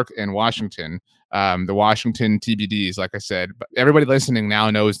New York and Washington. The Washington TBDs, like I said, but everybody listening now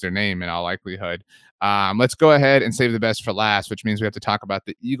knows their name in all likelihood. Let's go ahead and save the best for last, which means we have to talk about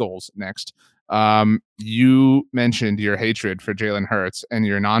the Eagles next. You mentioned your hatred for Jalen Hurts and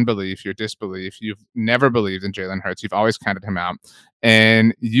your non-belief, your disbelief. You've never believed in Jalen Hurts. You've always counted him out.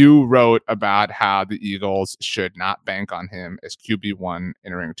 And you wrote about how the Eagles should not bank on him as QB1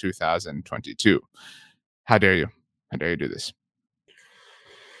 entering 2022. How dare you? How dare you do this?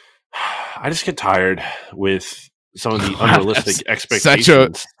 I just get tired with some of the unrealistic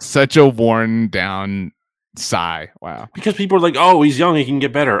expectations. Such a worn down sigh. Wow. Because people are like, oh, he's young, he can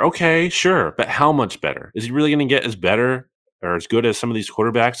get better. Okay, sure. But how much better? Is he really going to get as better or as good as some of these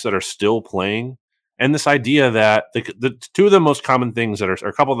quarterbacks that are still playing? And this idea that the two of the most common things that are, or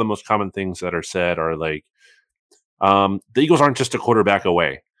a couple of the most common things that are said are like, the Eagles aren't just a quarterback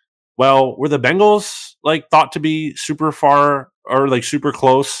away. Well, were the Bengals like thought to be super far or like super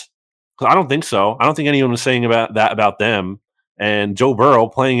close? I don't think so. I don't think anyone was saying about them. And Joe Burrow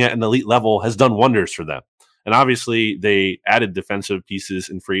playing at an elite level has done wonders for them. And obviously they added defensive pieces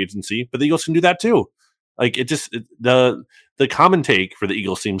in free agency, but the Eagles can do that too. Like the common take for the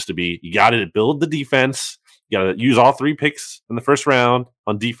Eagles seems to be you got to build the defense. You got to use all 3 picks in the first round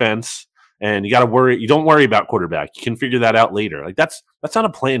on defense. And you got to worry. You don't worry about quarterback. You can figure that out later. Like that's not a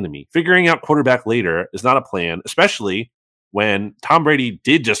plan to me. Figuring out quarterback later is not a plan, especially when Tom Brady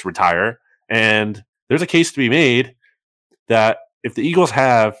did just retire. And there's a case to be made that if the Eagles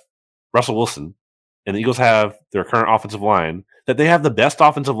have Russell Wilson and the Eagles have their current offensive line, that they have the best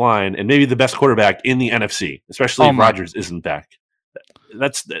offensive line and maybe the best quarterback in the NFC, especially if Rodgers isn't back.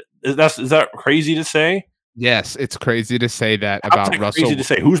 Is that crazy to say? Yes, it's crazy to say that about Russell. Crazy to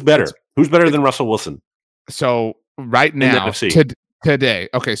say. Who's better? Who's better than Russell Wilson? So right now, today,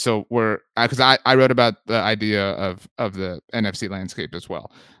 okay. So we're because I wrote about the idea of the NFC landscape as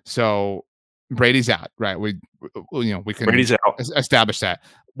well. So Brady's out, right? We can Brady's out. Establish that.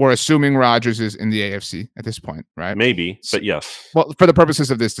 We're assuming Rodgers is in the AFC at this point, right? Maybe, but yes. Well, for the purposes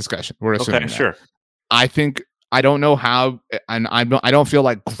of this discussion, we're assuming. Okay, sure. I think. I don't know how, and I don't feel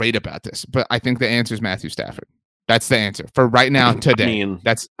like great about this, but I think the answer is Matthew Stafford. That's the answer for right now today. I mean,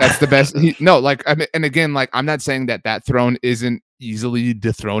 that's the best. And again, like I'm not saying that throne isn't easily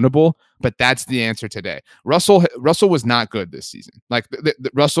dethronable, but that's the answer today. Russell was not good this season. Like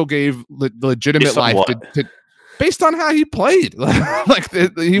Russell gave legitimate life to based on how he played. Like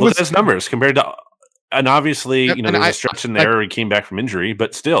he was his numbers compared to And obviously, Yep, you know, and there's I- a stretch in there where he came back from injury,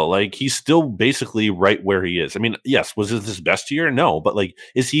 but still, like, he's still basically right where he is. I mean, yes, was this his best year? No, but like,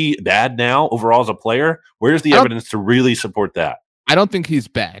 is he bad now overall as a player? Where's the evidence to really support that? I don't think he's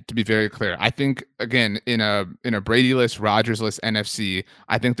bad, to be very clear. I think, again, in a Brady-less, Rodgers-less NFC,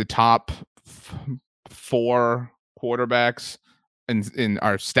 I think the top 4 quarterbacks in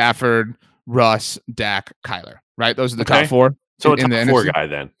are Stafford, Russ, Dak, Kyler, right? Those are the top 4. So in a the top 4 NFC guy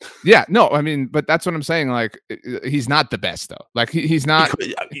then. Yeah, no, I mean, but that's what I'm saying. Like, he's not the best though. Like, he's not.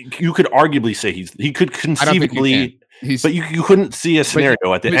 You could arguably say he could conceivably. But you couldn't see a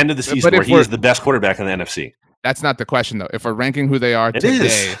scenario at the end of the season where he is the best quarterback in the NFC. That's not the question though. If we're ranking who they are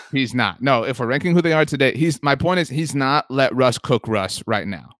today, he's not. No, if we're ranking who they are today, my point is he's not let Russ cook Russ right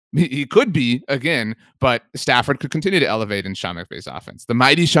now. He could be again, but Stafford could continue to elevate in Sean McVay's offense, the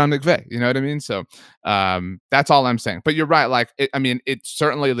mighty Sean McVay. You know what I mean? So that's all I'm saying. But you're right. Like, it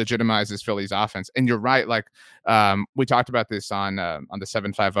certainly legitimizes Philly's offense, and you're right. Like, we talked about this on the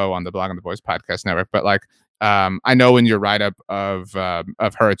 750 on the Blog on the Boys podcast network. But like, I know in your write up of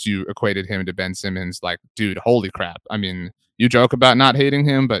Hurts, you equated him to Ben Simmons. Like, dude, holy crap! I mean, you joke about not hating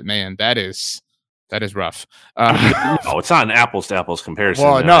him, but man, that is rough. No, it's not an apples to apples comparison.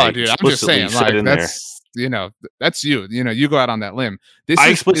 Well, no, dude, I'm just saying, like, that's you. You go out on that limb. I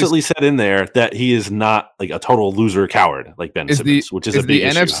explicitly said in there that he is not like a total loser coward like Ben Simmons, which is a big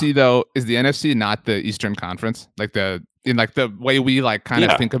issue. NFC though, is the NFC not the Eastern Conference? Like the way we like kind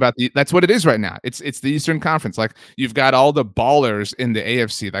of think about that's what it is right now. It's the Eastern Conference. Like, you've got all the ballers in the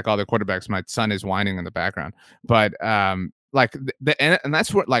AFC, like all the quarterbacks. My son is whining in the background, but like and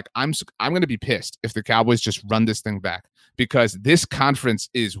that's what, like, I'm going to be pissed if the Cowboys just run this thing back, because this conference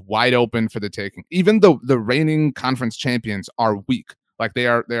is wide open for the taking. Even though the reigning conference champions are weak, like they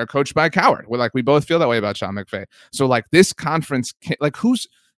are coached by a coward. We both feel that way about Sean McVay. So like, this conference, who's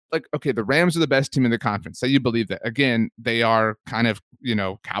like, okay, the Rams are the best team in the conference. Say you believe that. Again, they are kind of,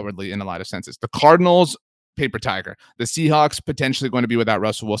 cowardly in a lot of senses. The Cardinals, paper tiger. The Seahawks potentially going to be without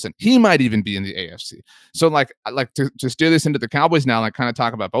Russell Wilson. He might even be in the AFC. So like to steer this into the Cowboys now, like kind of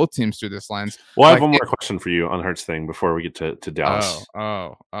talk about both teams through this lens. Well, I have one more question for you on Hurts thing before we get to Dallas.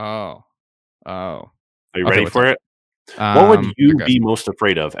 Oh. Are you ready for it? What would you be most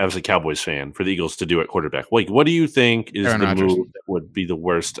afraid of as a Cowboys fan for the Eagles to do at quarterback? Like, what do you think is the move that would be the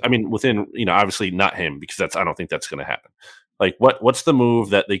worst? I mean, within, obviously not him, because I don't think that's going to happen. Like, what's the move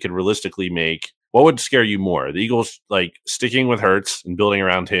that they could realistically make? What would scare you more? The Eagles, like, sticking with Hurts and building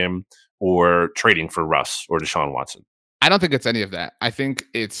around him, or trading for Russ or Deshaun Watson? I don't think it's any of that. I think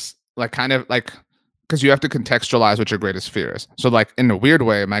it's like kind of like, because you have to contextualize what your greatest fear is. So like, in a weird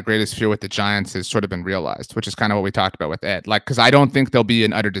way, my greatest fear with the Giants has sort of been realized, which is kind of what we talked about with Ed. Like, because I don't think they'll be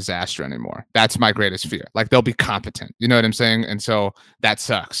an utter disaster anymore. That's my greatest fear. Like, they'll be competent. You know what I'm saying? And so that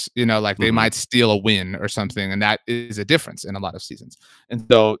sucks. Like, they might steal a win or something, and that is a difference in a lot of seasons. And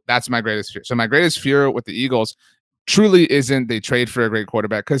so that's my greatest fear. So my greatest fear with the Eagles truly isn't they trade for a great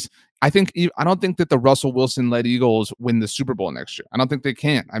quarterback, because I don't think that the Russell Wilson-led Eagles win the Super Bowl next year. I don't think they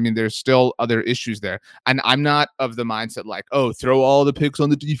can. I mean, there's still other issues there. And I'm not of the mindset like, oh, throw all the picks on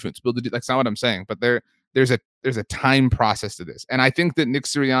the defense, that's not what I'm saying. But there's a time process to this. And I think that Nick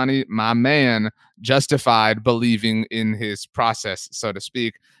Sirianni, my man, justified believing in his process, so to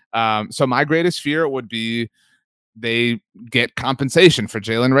speak. So my greatest fear would be they get compensation for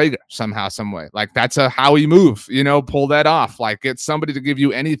Jalen Reagor somehow, some way. Like, that's a Howie move, pull that off. Like, get somebody to give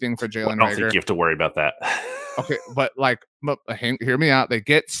you anything for Jalen Reagor. I don't think you have to worry about that. Okay, but hear me out. They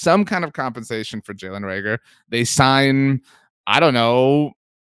get some kind of compensation for Jalen Reagor. They sign, I don't know,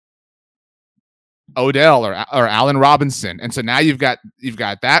 Odell or Allen Robinson. And so now you've got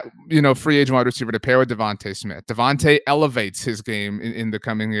that, free agent wide receiver to pair with Devontae Smith. Devontae elevates his game in the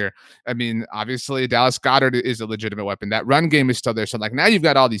coming year. I mean, obviously Dallas Goedert is a legitimate weapon. That run game is still there. So like, now you've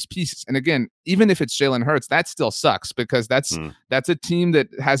got all these pieces. And again, even if it's Jalen Hurts, that still sucks, because that's a team that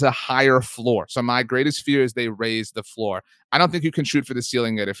has a higher floor. So my greatest fear is they raise the floor. I don't think you can shoot for the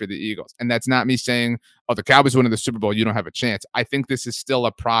ceiling yet if you're the Eagles. And that's not me saying, oh, the Cowboys winning the Super Bowl, you don't have a chance. I think this is still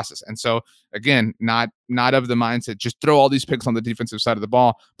a process. And so, again, not of the mindset, just throw all these picks on the defensive side of the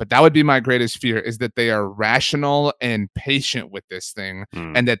ball. But that would be my greatest fear, is that they are rational and patient with this thing,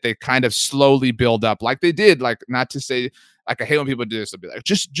 and that they kind of slowly build up like they did. Like, not to say, like, I hate when people do this. They'll be like,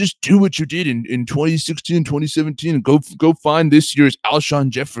 just do what you did in 2016, 2017, and go find this year's Alshon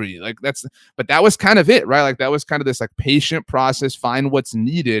Jeffrey. Like, but that was kind of it, right? Like, that was kind of this like patient process, find what's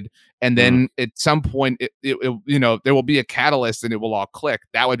needed. And then at some point, it there will be a catalyst and it will all click.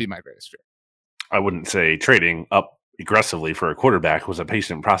 That would be my greatest fear. I wouldn't say trading up aggressively for a quarterback was a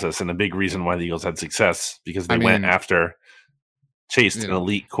patient process, and a big reason why the Eagles had success, because they went after, chased an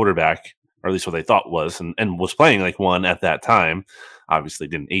elite quarterback or at least what they thought was, and was playing like one at that time. Obviously,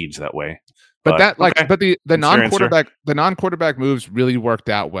 didn't age that way. But Okay. the non-quarterback moves really worked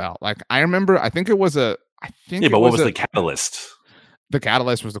out well. Like I remember, But what was the catalyst? The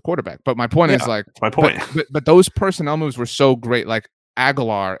catalyst was the quarterback. But my point is like, that's my point. But those personnel moves were so great. Like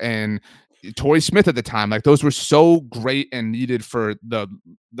Aguilar and Torrey Smith at the time, like those were so great and needed for the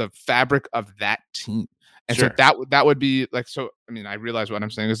fabric of that team. And Sure. so that would be like, so I mean, I realize what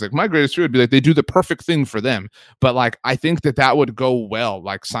I'm saying is like my greatest fear would be like they do the perfect thing for them, but like I think that would go well,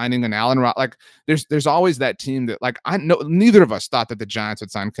 like signing an Allen Rob. Like there's always that team that like I know neither of us thought that the Giants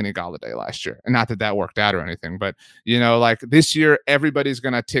would sign Kenny Golladay last year, and not that worked out or anything, but you know, like this year everybody's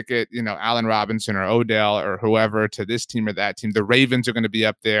gonna ticket, you know, Allen Robinson or Odell or whoever to this team or that team. The Ravens are going to be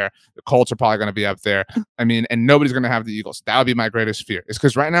up there, the Colts are probably going to be up there. I mean, and nobody's going to have the Eagles. That would be my greatest fear, is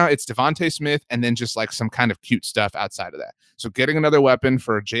because right now it's Devontae Smith and then just like some kind of cute stuff outside of that. So getting another weapon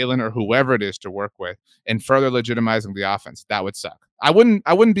for Jalen or whoever it is to work with and further legitimizing the offense, that would suck. I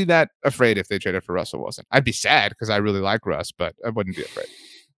wouldn't be that afraid if they traded for Russell Wilson. I'd be sad because I really like Russ, but I wouldn't be afraid.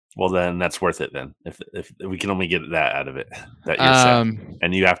 Well, then that's worth it. Then if we can only get that out of it, that you're sad,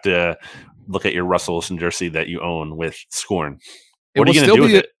 and you have to look at your Russell Wilson jersey that you own with scorn. What are you going to do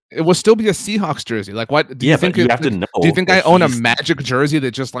with it? It will still be a Seahawks jersey. Like what? Do you think you have to know? Do you think I own a Magic jersey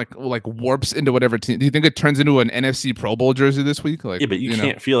that just like warps into whatever team? Do you think it turns into an NFC Pro Bowl jersey this week? Like, yeah, but you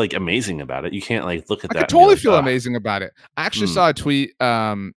can't feel like amazing about it. You can't like look at that. I could totally feel amazing about it. I actually saw a tweet.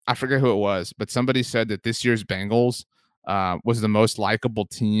 I forget who it was, but somebody said that this year's Bengals was the most likable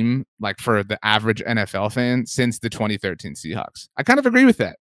team, like for the average NFL fan, since the 2013 Seahawks. I kind of agree with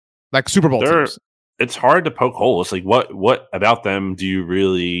that. Like Super Bowl teams. It's hard to poke holes. Like what about them do you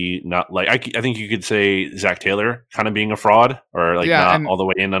really not like? I think you could say Zach Taylor kind of being a fraud, or like not all the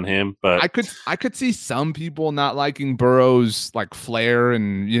way in on him. But I could see some people not liking Burrow's like flair,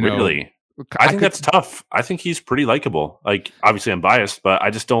 and you know, really, I think that's tough. I think he's pretty likable. Like obviously I'm biased, but I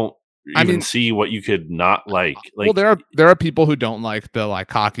just don't see what you could not like. Like, well, there are people who don't like the like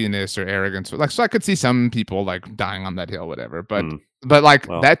cockiness or arrogance. Like, so I could see some people like dying on that hill, whatever. But like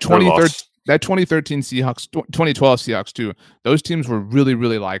that 2013 Seahawks, 2012 Seahawks too, those teams were really,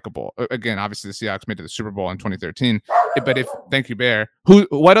 really likable. Again, obviously the Seahawks made it to the Super Bowl in 2013. But thank you, Bear.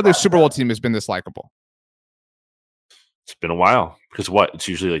 What other Super Bowl team has been this likable? It's been a while, because it's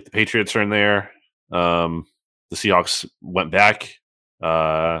usually like the Patriots are in there. The Seahawks went back.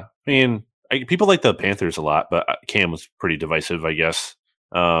 I mean, people like the Panthers a lot, but Cam was pretty divisive, I guess.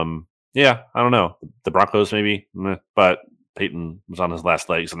 Yeah, I don't know. The Broncos maybe, but Peyton was on his last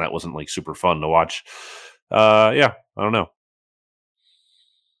legs, and that wasn't like super fun to watch. Yeah, I don't know.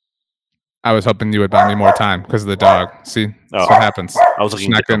 I was hoping you would buy me more time because of the dog. See, that's what happens. I was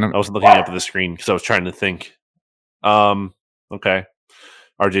looking up at the screen because I was trying to think. Okay.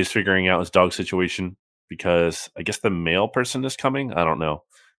 RJ's figuring out his dog situation because I guess the mail person is coming. I don't know,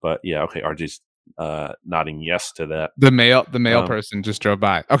 but yeah, okay. RJ's nodding yes to that. The mail person just drove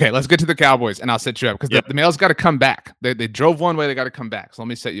by. Okay, let's get to the Cowboys, and I'll set you up because the mail's got to come back. They drove one way, they got to come back. So let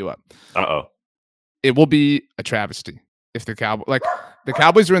me set you up. It will be a travesty if the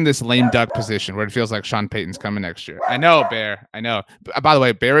Cowboys are in this lame duck position where it feels like Sean Payton's coming next year. I know, Bear. I know. By the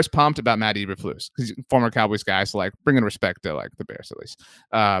way, Bear is pumped about Matt Eberflus because he's a former Cowboys guy, so like bringing respect to like the Bears at least.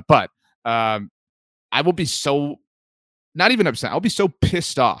 But I will be so. Not even upset. I'll be so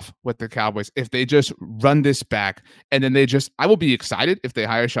pissed off with the Cowboys if they just run this back, and then I will be excited if they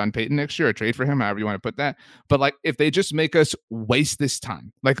hire Sean Payton next year or trade for him, however you want to put that. But like, if they just make us waste this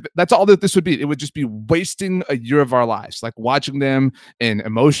time, like that's all that this would be. It would just be wasting a year of our lives, like watching them and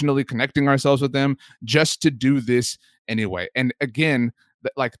emotionally connecting ourselves with them just to do this anyway. And again,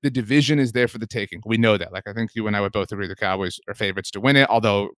 like the division is there for the taking. We know that. Like I think you and I would both agree the Cowboys are favorites to win it.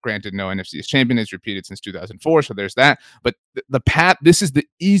 Although, granted, no NFC champion is repeated since 2004, so there's that. But the path. This is the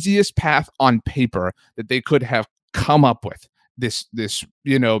easiest path on paper that they could have come up with. This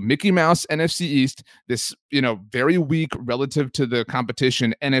Mickey Mouse NFC East. This very weak relative to the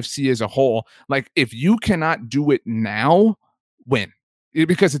competition NFC as a whole. Like if you cannot do it now, win.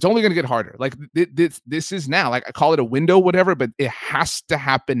 Because it's only going to get harder. Like this is now. Like I call it a window, whatever, but it has to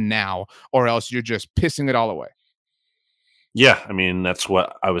happen now, or else you're just pissing it all away. Yeah, I mean that's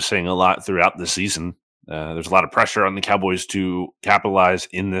what I was saying a lot throughout the season. There's a lot of pressure on the Cowboys to capitalize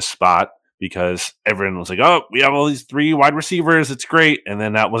in this spot because everyone was like, "Oh, we have all these 3 wide receivers. It's great," and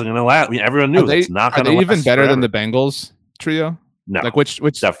then that wasn't going to last. I mean, everyone knew it's not going to. Are they even better than the Bengals trio? No, like which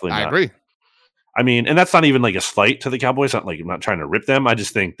definitely not. I agree. I mean, and that's not even like a slight to the Cowboys. I'm not trying to rip them. I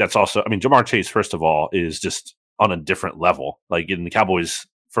just think that's also, I mean, Jamar Chase, first of all, is just on a different level. Like in the Cowboys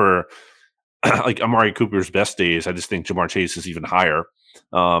for like Amari Cooper's best days, I just think Jamar Chase is even higher.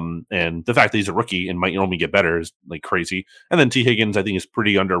 And the fact that he's a rookie and might only get better is like crazy. And then T. Higgins, I think, is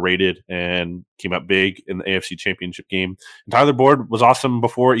pretty underrated and came out big in the AFC Championship game. And Tyler Boyd was awesome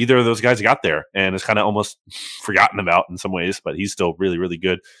before either of those guys got there, and is kind of almost forgotten about in some ways, but he's still really, really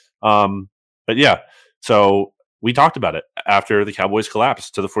good. But yeah, so we talked about it after the Cowboys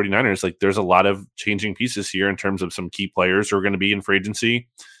collapsed to the 49ers. Like, there's a lot of changing pieces here in terms of some key players who are going to be in free agency.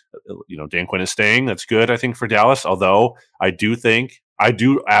 Dan Quinn is staying. That's good, I think, for Dallas. Although I do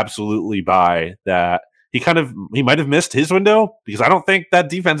absolutely buy that he might have missed his window, because I don't think that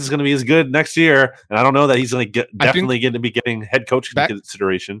defense is going to be as good next year, and I don't know that he's going to definitely going to be getting head coach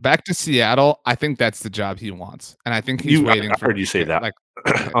consideration. Back to Seattle, I think that's the job he wants, and I think he's waiting. I heard you say that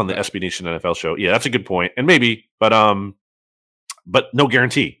on the SB Nation NFL show. Yeah, that's a good point, and maybe, but no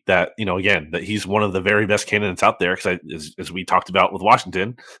guarantee that, again, that he's one of the very best candidates out there. Because as we talked about with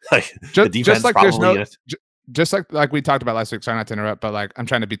Washington, like the defense probably. Just like we talked about last week, sorry not to interrupt, but like I'm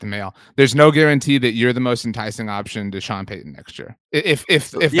trying to beat the mail. There's no guarantee that you're the most enticing option to Sean Payton next year.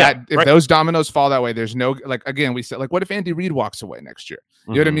 If those dominoes fall that way, there's no, like, again, we said, like, what if Andy Reid walks away next year?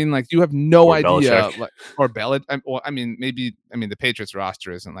 You know what I mean? Like, you have no idea. Or Belichick. Well, I mean, the Patriots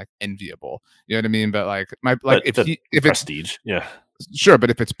roster isn't like enviable. You know what I mean? But like if prestige, yeah. Sure, but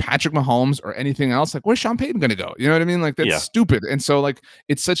if it's Patrick Mahomes or anything else, like, where's Sean Payton going to go? You know what I mean? Like, that's stupid. And so, like,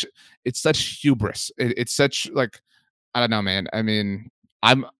 it's such hubris. It's such, like, I don't know, man. I mean,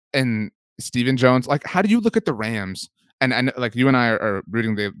 and Stephen Jones, like, how do you look at the Rams? And like, you and I are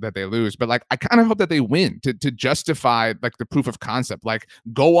rooting that they lose, but like, I kind of hope that they win to justify like the proof of concept. Like,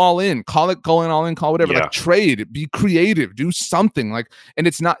 go all in, call it going all in, call whatever. Like, trade, be creative, do something. Like, and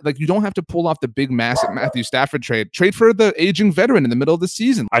it's not like you don't have to pull off the big massive Matthew Stafford trade. Trade for the aging veteran in the middle of the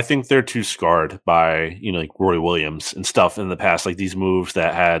season. I think they're too scarred by like Roy Williams and stuff in the past, like these moves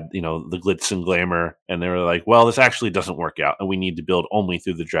that had the glitz and glamour, and they were like, well, this actually doesn't work out, and we need to build only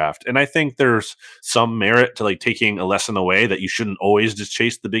through the draft. And I think there's some merit to like taking a lesson away that you shouldn't always just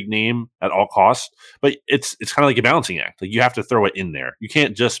chase the big name at all costs, but it's kind of like a balancing act. Like, you have to throw it in there. You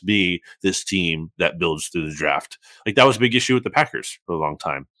can't just be this team that builds through the draft. Like, that was a big issue with the Packers for a long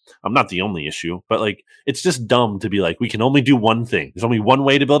time. I'm not the only issue, but like, it's just dumb to be like, we can only do one thing. There's only one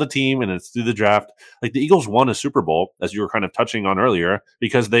way to build a team, and it's through the draft. Like, the Eagles won a Super Bowl, as you were kind of touching on earlier,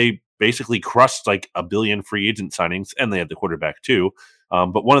 because they basically crushed like $1 billion free agent signings, and they had the quarterback too.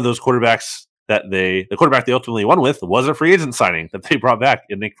 But one of those quarterbacks the quarterback they ultimately won with was a free agent signing that they brought back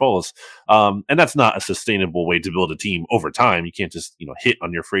in Nick Foles. And that's not a sustainable way to build a team over time. You can't just, hit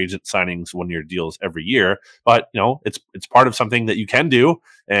on your free agent signings, 1-year deals every year, but it's part of something that you can do.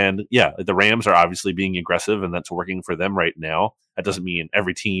 And yeah, the Rams are obviously being aggressive, and that's working for them right now. That doesn't mean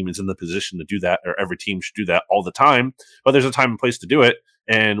every team is in the position to do that, or every team should do that all the time, but there's a time and place to do it.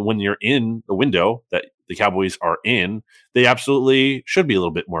 And when you're in the window that the Cowboys are in, they absolutely should be a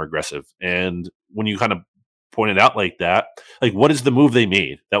little bit more aggressive. And when you kind of point it out like that, like, what is the move they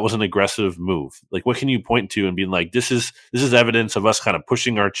made that was an aggressive move? Like, what can you point to and be like, this is evidence of us kind of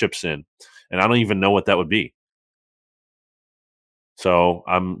pushing our chips in? And I don't even know what that would be. So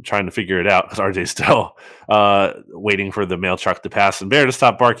I'm trying to figure it out, because RJ's still waiting for the mail truck to pass and Bear to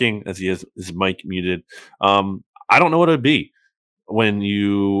stop barking as he has his mic muted. I don't know what it would be when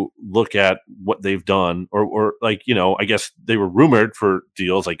you look at what they've done, or like, I guess they were rumored for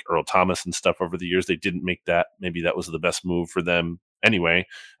deals like Earl Thomas and stuff over the years. They didn't make that. Maybe that was the best move for them anyway,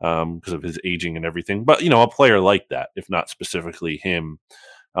 because of his aging and everything. But, a player like that, if not specifically him,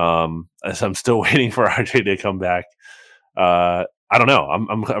 as I'm still waiting for RJ to come back. I don't know.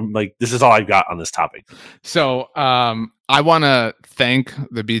 I'm like, this is all I've got on this topic. So I want to thank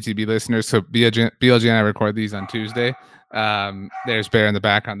the BTB listeners. So BLG and I record these on Tuesday. There's Bear in the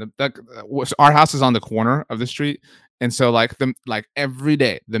background. Our house is on the corner of the street, and so like every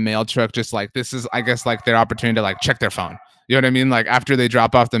day the mail truck just like, this is, I guess, like their opportunity to like check their phone. You know what I mean? Like, after they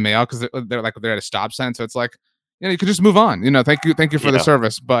drop off the mail, because they're at a stop sign, so it's like, you could just move on. Thank you for the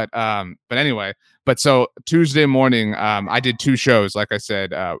service. But anyway, so Tuesday morning, I did 2 shows. Like I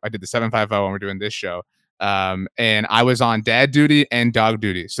said, I did the 750, and we're doing this show. And I was on dad duty and dog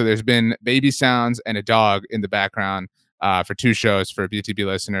duty. So there's been baby sounds and a dog in the background for 2 shows for BTB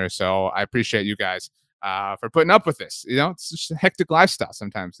listeners. So I appreciate you guys for putting up with this. It's just a hectic lifestyle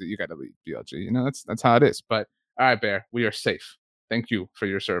sometimes that you got to lead, BLG. That's how it is. But all right, Bear, we are safe. Thank you for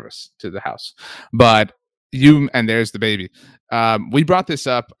your service to the house. But and there's the baby. We brought this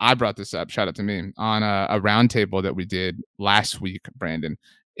up. I brought this up. Shout out to me on a roundtable that we did last week, Brandon.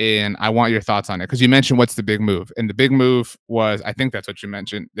 And I want your thoughts on it, because you mentioned what's the big move, and the big move was, I think that's what you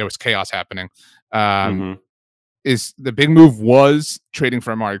mentioned. There was chaos happening. Is the big move was trading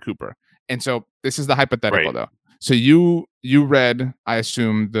for Amari Cooper, and so this is the hypothetical though. So you read, I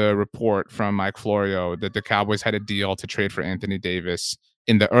assume, the report from Mike Florio that the Cowboys had a deal to trade for Anthony Davis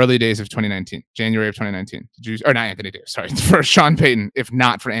in the early days of 2019, January of 2019. Or not Anthony Davis, sorry, for Sean Payton, if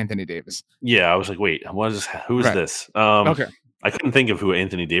not for Anthony Davis. Yeah, I was like, wait, who is this? Okay. I couldn't think of who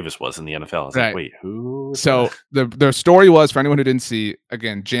Anthony Davis was in the NFL. I was like, wait, who? So the story was, for anyone who didn't see,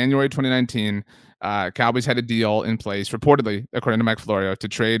 again, January 2019, Cowboys had a deal in place, reportedly, according to Mike Florio, to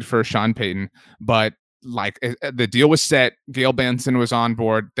trade for Sean Payton. But the deal was set. Gail Benson was on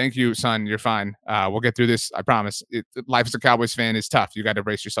board. Thank you, son. You're fine. We'll get through this. I promise. Life as a Cowboys fan is tough. You got to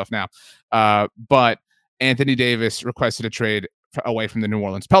brace yourself now. But Anthony Davis requested a trade away from the New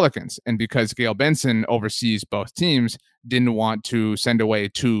Orleans Pelicans. And because Gail Benson oversees both teams, didn't want to send away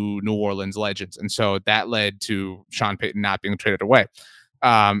two New Orleans legends. And so that led to Sean Payton not being traded away.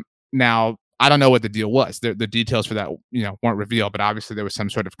 Now, I don't know what the deal was. The details for that, weren't revealed, but obviously there was some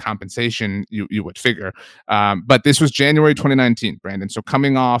sort of compensation you would figure. But this was January 2019, Brandon. So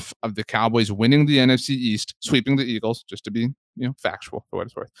coming off of the Cowboys winning the NFC East, sweeping the Eagles, just to be, factual for what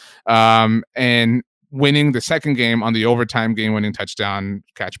it's worth, and winning the second game on the overtime game-winning touchdown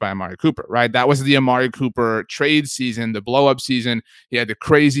catch by Amari Cooper, right? That was the Amari Cooper trade season, the blow-up season. He had the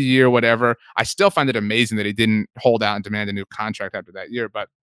crazy year, whatever. I still find it amazing that he didn't hold out and demand a new contract after that year. But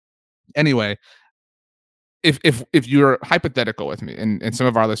anyway, if you're hypothetical with me, and some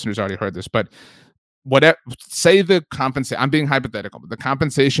of our listeners already heard this, but say the compensation, I'm being hypothetical, but the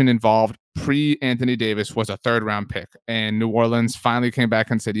compensation involved pre-Anthony Davis was a third-round pick, and New Orleans finally came back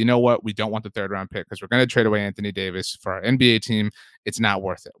and said, you know what, we don't want the third-round pick because we're going to trade away Anthony Davis for our NBA team. It's not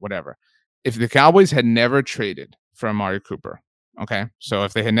worth it, whatever. If the Cowboys had never traded for Amari Cooper, okay, so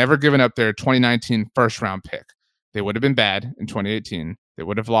if they had never given up their 2019 first-round pick, they would have been bad in 2018. They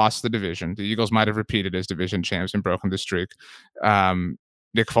would have lost the division. The Eagles might have repeated as division champs and broken the streak.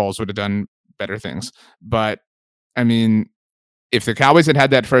 Nick Foles would have done better things. But I mean, if the Cowboys had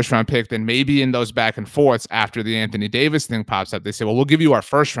that first round pick, then maybe in those back and forths after the Anthony Davis thing pops up, they say, well, we'll give you our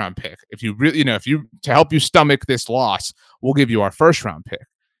first round pick. If you really, to help you stomach this loss, we'll give you our first round pick.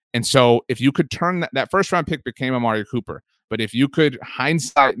 And so if you could turn that first round pick became Amari Cooper, but if you could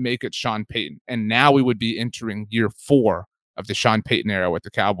hindsight make it Sean Payton, and now we would be entering year 4 of the Sean Payton era with the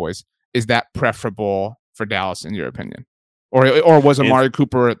Cowboys, is that preferable for Dallas in your opinion? Or was Amari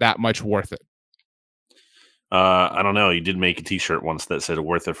Cooper that much worth it? I don't know. You did make a T-shirt once that said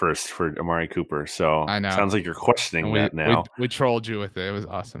 "worth it first" for Amari Cooper. So I know. Sounds like you're questioning that now. We trolled you with it. It was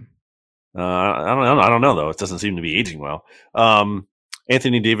awesome. I don't know though. It doesn't seem to be aging well.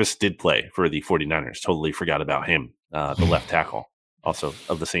 Anthony Davis did play for the 49ers. Totally forgot about him. The left tackle, also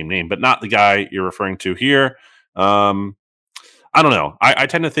of the same name, but not the guy you're referring to here. I don't know. I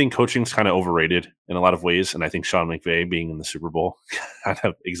tend to think coaching's kind of overrated in a lot of ways, and I think Sean McVay being in the Super Bowl kind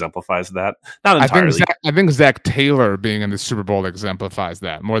of exemplifies that. Not entirely. I think Zach Taylor being in the Super Bowl exemplifies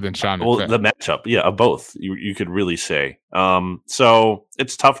that more than Sean McVay. Well, the matchup, yeah, of both, you could really say. So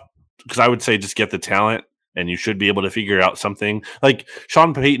it's tough because I would say just get the talent, and you should be able to figure out something. Like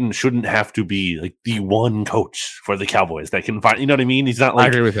Sean Payton shouldn't have to be like the one coach for the Cowboys that can find. You know what I mean? He's not like, I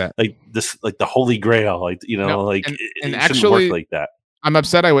agree with that. Like this, like the Holy Grail. Like and it actually shouldn't work like that. I'm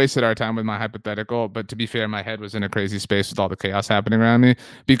upset I wasted our time with my hypothetical, but to be fair, my head was in a crazy space with all the chaos happening around me,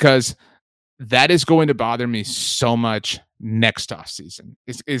 because that is going to bother me so much next off season.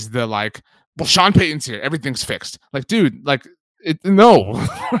 Is the like, well, Sean Payton's here, everything's fixed. Like, dude, like no,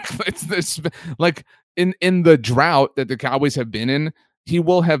 it's this like. In the drought that the Cowboys have been in, he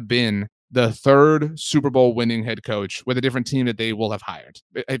will have been the third Super Bowl winning head coach with a different team that they will have hired.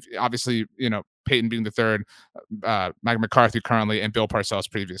 Obviously, Peyton being the third, Mike McCarthy currently, and Bill Parcells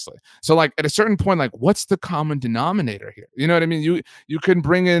previously. So like at a certain point, like what's the common denominator here? You know what I mean? You can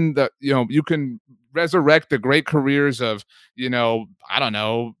bring in you can resurrect the great careers of, I don't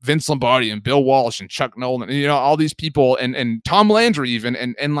know, Vince Lombardi and Bill Walsh and Chuck Nolan, all these people and Tom Landry even.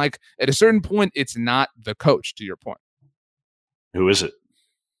 And like at a certain point, it's not the coach, to your point. Who is it?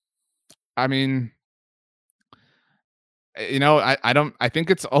 I mean, I think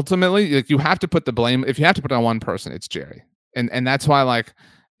it's ultimately like you have to put the blame. If you have to put it on one person, it's Jerry. And that's why, like,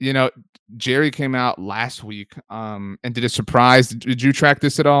 Jerry came out last week and did a surprise. Did you track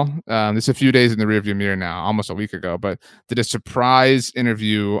this at all? This is a few days in the rearview mirror now, almost a week ago, but did a surprise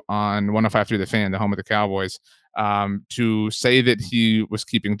interview on 105.3 The Fan, the home of the Cowboys, to say that he was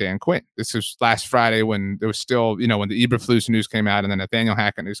keeping Dan Quinn. This was last Friday when there was still, when the Eberflus news came out and then Nathaniel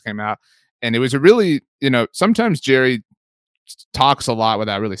Hackett news came out. And it was a really, sometimes Jerry talks a lot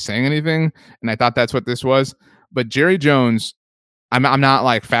without really saying anything. And I thought that's what this was. But Jerry Jones, I'm not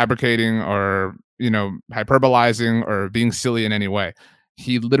like fabricating or, hyperbolizing or being silly in any way.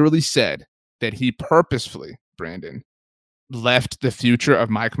 He literally said that he purposefully Brandon, left the future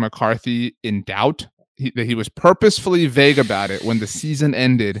of Mike McCarthy in doubt. That he was purposefully vague about it when the season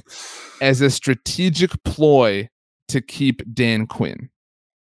ended as a strategic ploy to keep Dan Quinn.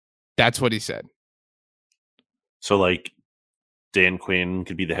 That's what he said. So, like, Dan Quinn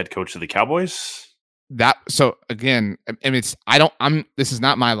could be the head coach of the Cowboys? So again, this is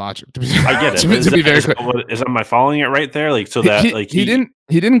not my logic. I get it. to be very clear. Am I following it right there? Like, so that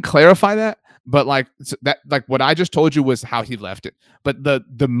he didn't clarify that, but like what I just told you was how he left it. But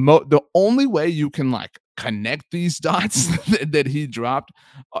the only way you can like connect these dots that he dropped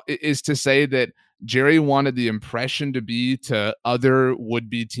is to say that Jerry wanted the impression to be to other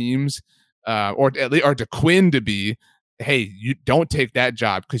would-be teams, or to Quinn to be, hey, you don't take that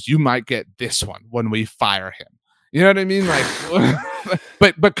job because you might get this one when we fire him. You know what I mean? Like,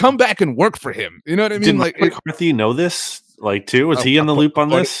 but come back and work for him. You know what I mean? Did like McCarthy know this? Like, too? Was he in the loop on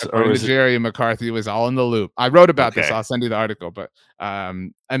this? Or was Jerry McCarthy was all in the loop? I wrote about this. I'll send you the article. But I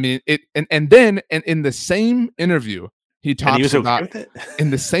mean, and then in the same interview, he talks about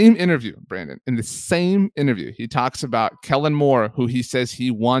in the same interview, Brandon. In the same interview, he talks about Kellen Moore, who he says he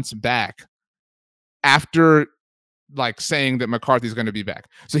wants back after like saying that McCarthy's going to be back.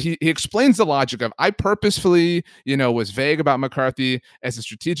 So he explains the logic of, I purposefully, was vague about McCarthy as a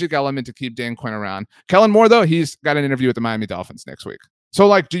strategic element to keep Dan Quinn around. Kellen Moore, though, he's got an interview with the Miami Dolphins next week. So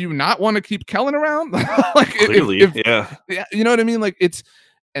like, do you not want to keep Kellen around? Like, clearly, yeah. You know what I mean? Like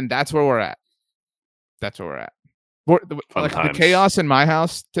and that's where we're at. That's where we're at. The chaos in my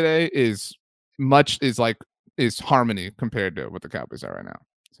house today is harmony compared to what the Cowboys are right now.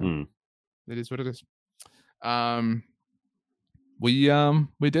 So it is what it is. We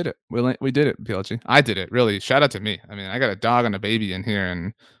did it. We did it, PLG. I did it, really. Shout out to me. I mean, I got a dog and a baby in here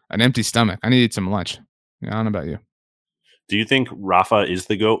and an empty stomach. I need to eat some lunch. I don't know about you. Do you think Rafa is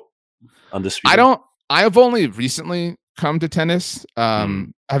the GOAT? Undisputed? I have only recently come to tennis.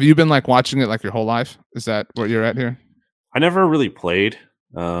 Have you been like watching it like your whole life? Is that where you're at here? I never really played.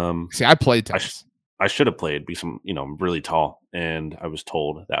 See, I played tennis. I should have played because I'm really tall, and I was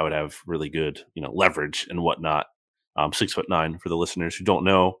told that I would have really good, leverage and whatnot. 6'9" for the listeners who don't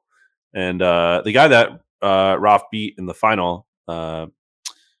know. And the guy that Raf beat in the final, Medvedev,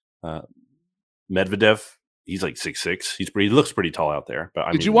 he's like 6'6". He looks pretty tall out there.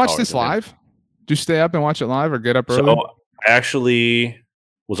 But did you watch this live? Did you stay up and watch it live or get up early? So I actually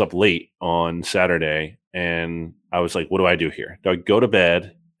was up late on Saturday, and I was like, what do I do here? Do I go to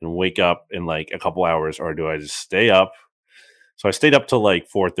bed and wake up in like a couple hours, or do I just stay up? So I stayed up till like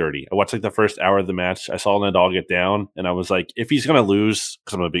 4:30. I watched like the first hour of the match. I saw Nadal get down, and I was like, if he's gonna lose,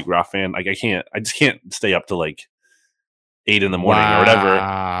 because I'm a big Rafa fan, like I just can't stay up till like 8 in the morning or whatever.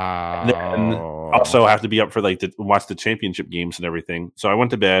 And also I have to be up for like to watch the championship games and everything. So I went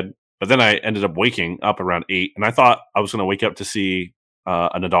to bed, but then I ended up waking up around 8, and I thought I was gonna wake up to see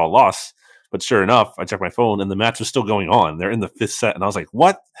a Nadal loss. But sure enough, I checked my phone and the match was still going on. They're in the 5th set. And I was like,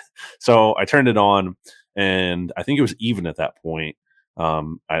 what? So I turned it on, and I think it was even at that point.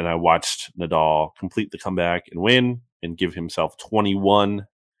 And I watched Nadal complete the comeback and win and give himself 21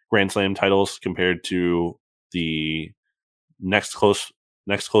 Grand Slam titles compared to the next closest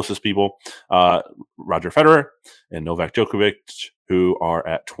people, Roger Federer and Novak Djokovic, who are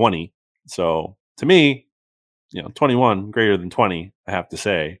at 20. So to me, 21 greater than 20, I have to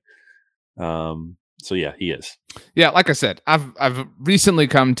say. So yeah, he is. Yeah, like I said, I've recently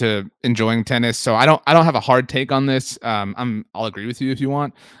come to enjoying tennis, so I don't have a hard take on this. I'll agree with you if you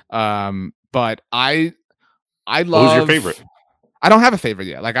want. But I love. Who's your favorite? I don't have a favorite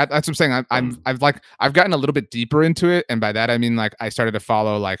yet. Like that's what I'm saying. I've gotten a little bit deeper into it, and by that I mean like I started to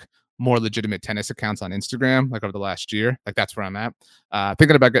follow like more legitimate tennis accounts on Instagram like over the last year. Like that's where I'm at.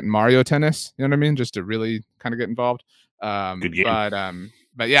 Thinking about getting Mario Tennis. You know what I mean? Just to really kind of get involved. Good game.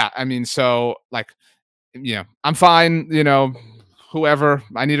 But yeah, I mean, so like, I'm fine. Whoever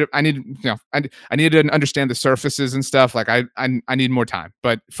I need to understand the surfaces and stuff. Like I need more time.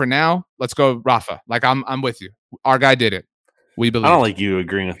 But for now, let's go, Rafa. Like I'm with you. Our guy did it. We believe. I don't like you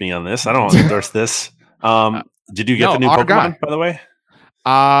agreeing with me on this. I don't endorse this. Did you get the new Pokemon, by the way?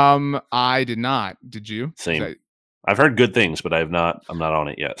 I did not. Did you? Same. I've heard good things, but I'm not on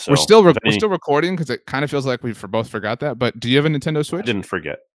it yet. So we're still recording because it kind of feels like we both forgot that. But do you have a Nintendo Switch? I didn't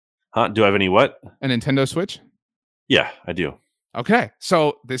forget. Huh? Do I have any what? A Nintendo Switch? Yeah, I do. Okay,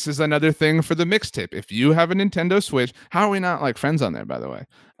 so this is another thing for the mixtape. If you have a Nintendo Switch, how are we not like friends on there? By the way,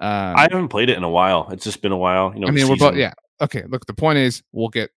 I haven't played it in a while. It's just been a while. I mean, we're both Okay, look, the point is we'll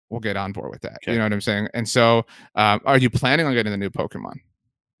get on board with that. Okay. You know what I'm saying? And so, are you planning on getting the new Pokemon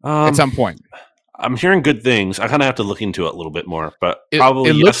at some point? I'm hearing good things. I kind of have to look into it a little bit more, but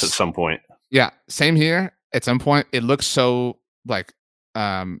probably yes at some point. Yeah, same here. at some point, it looks so like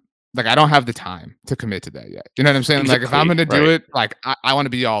I don't have the time to commit to that yet. You know what I'm saying? Exactly, like if I'm going to do right. it, like I want to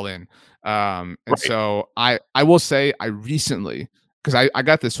be all in. And Right. so I will say I recently, because I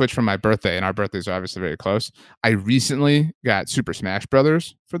got the Switch for my birthday, and our birthdays are obviously very close. I recently got Super Smash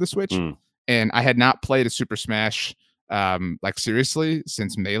Brothers for the Switch, and I had not played a Super Smash like seriously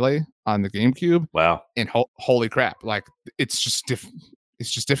since Melee on the GameCube. Wow. And holy crap, like it's just different.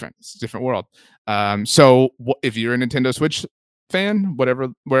 It's just different. It's a different world. So if you're a Nintendo Switch fan,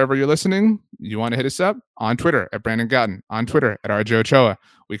 wherever you're listening, you want to hit us up on Twitter at Brandon Gotten, on Twitter at RJ Ochoa.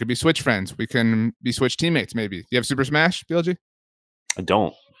 We could be Switch friends. We can be Switch teammates. Maybe. You have Super Smash, BLG? I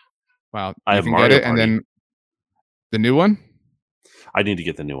don't. Well, I you have can Mario get it, Party. and then the new one. I need to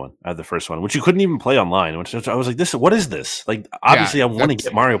get the new one. I have the first one, which you couldn't even play online. Which I was like, "This, what is this?" Like, obviously, I want to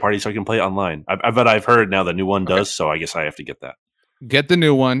get Mario Party so I can play it online. But I've heard now the new one does, so I guess I have to get that. Get the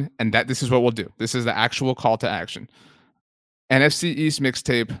new one, and this is what we'll do. This is the actual call to action. NFC East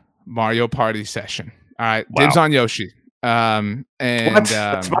mixtape Mario Party session. All right, Wow. dibs on Yoshi. And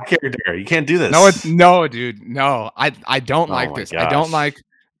That's my character. You can't do this. No, dude. No, I don't like this. Gosh. I don't like,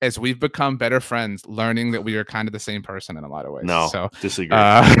 as we've become better friends, learning that we are kind of the same person in a lot of ways. No, so disagree.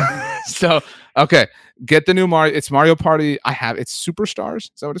 So okay, get the new Mario. It's Mario Party. It's Superstars.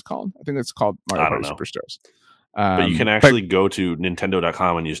 Is that what it's called? I think it's called Mario Party Superstars. But you can actually go to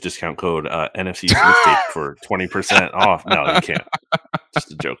Nintendo.com and use discount code NFC Mixtape for 20% off. No, you can't.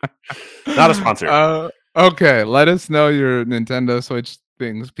 Just a joke. Not a sponsor. Okay, let us know your Nintendo Switch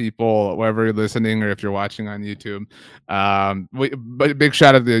things, people, wherever you're listening or if you're watching on YouTube. But big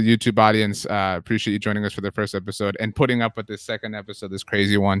shout out to the YouTube audience. Appreciate you joining us for the first episode and putting up with this second episode, this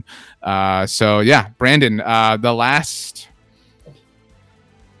crazy one. So yeah, Brandon, the last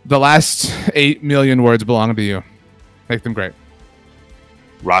 8 million words belong to you. Make them great.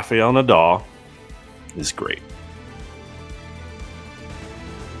 Rafael Nadal is great.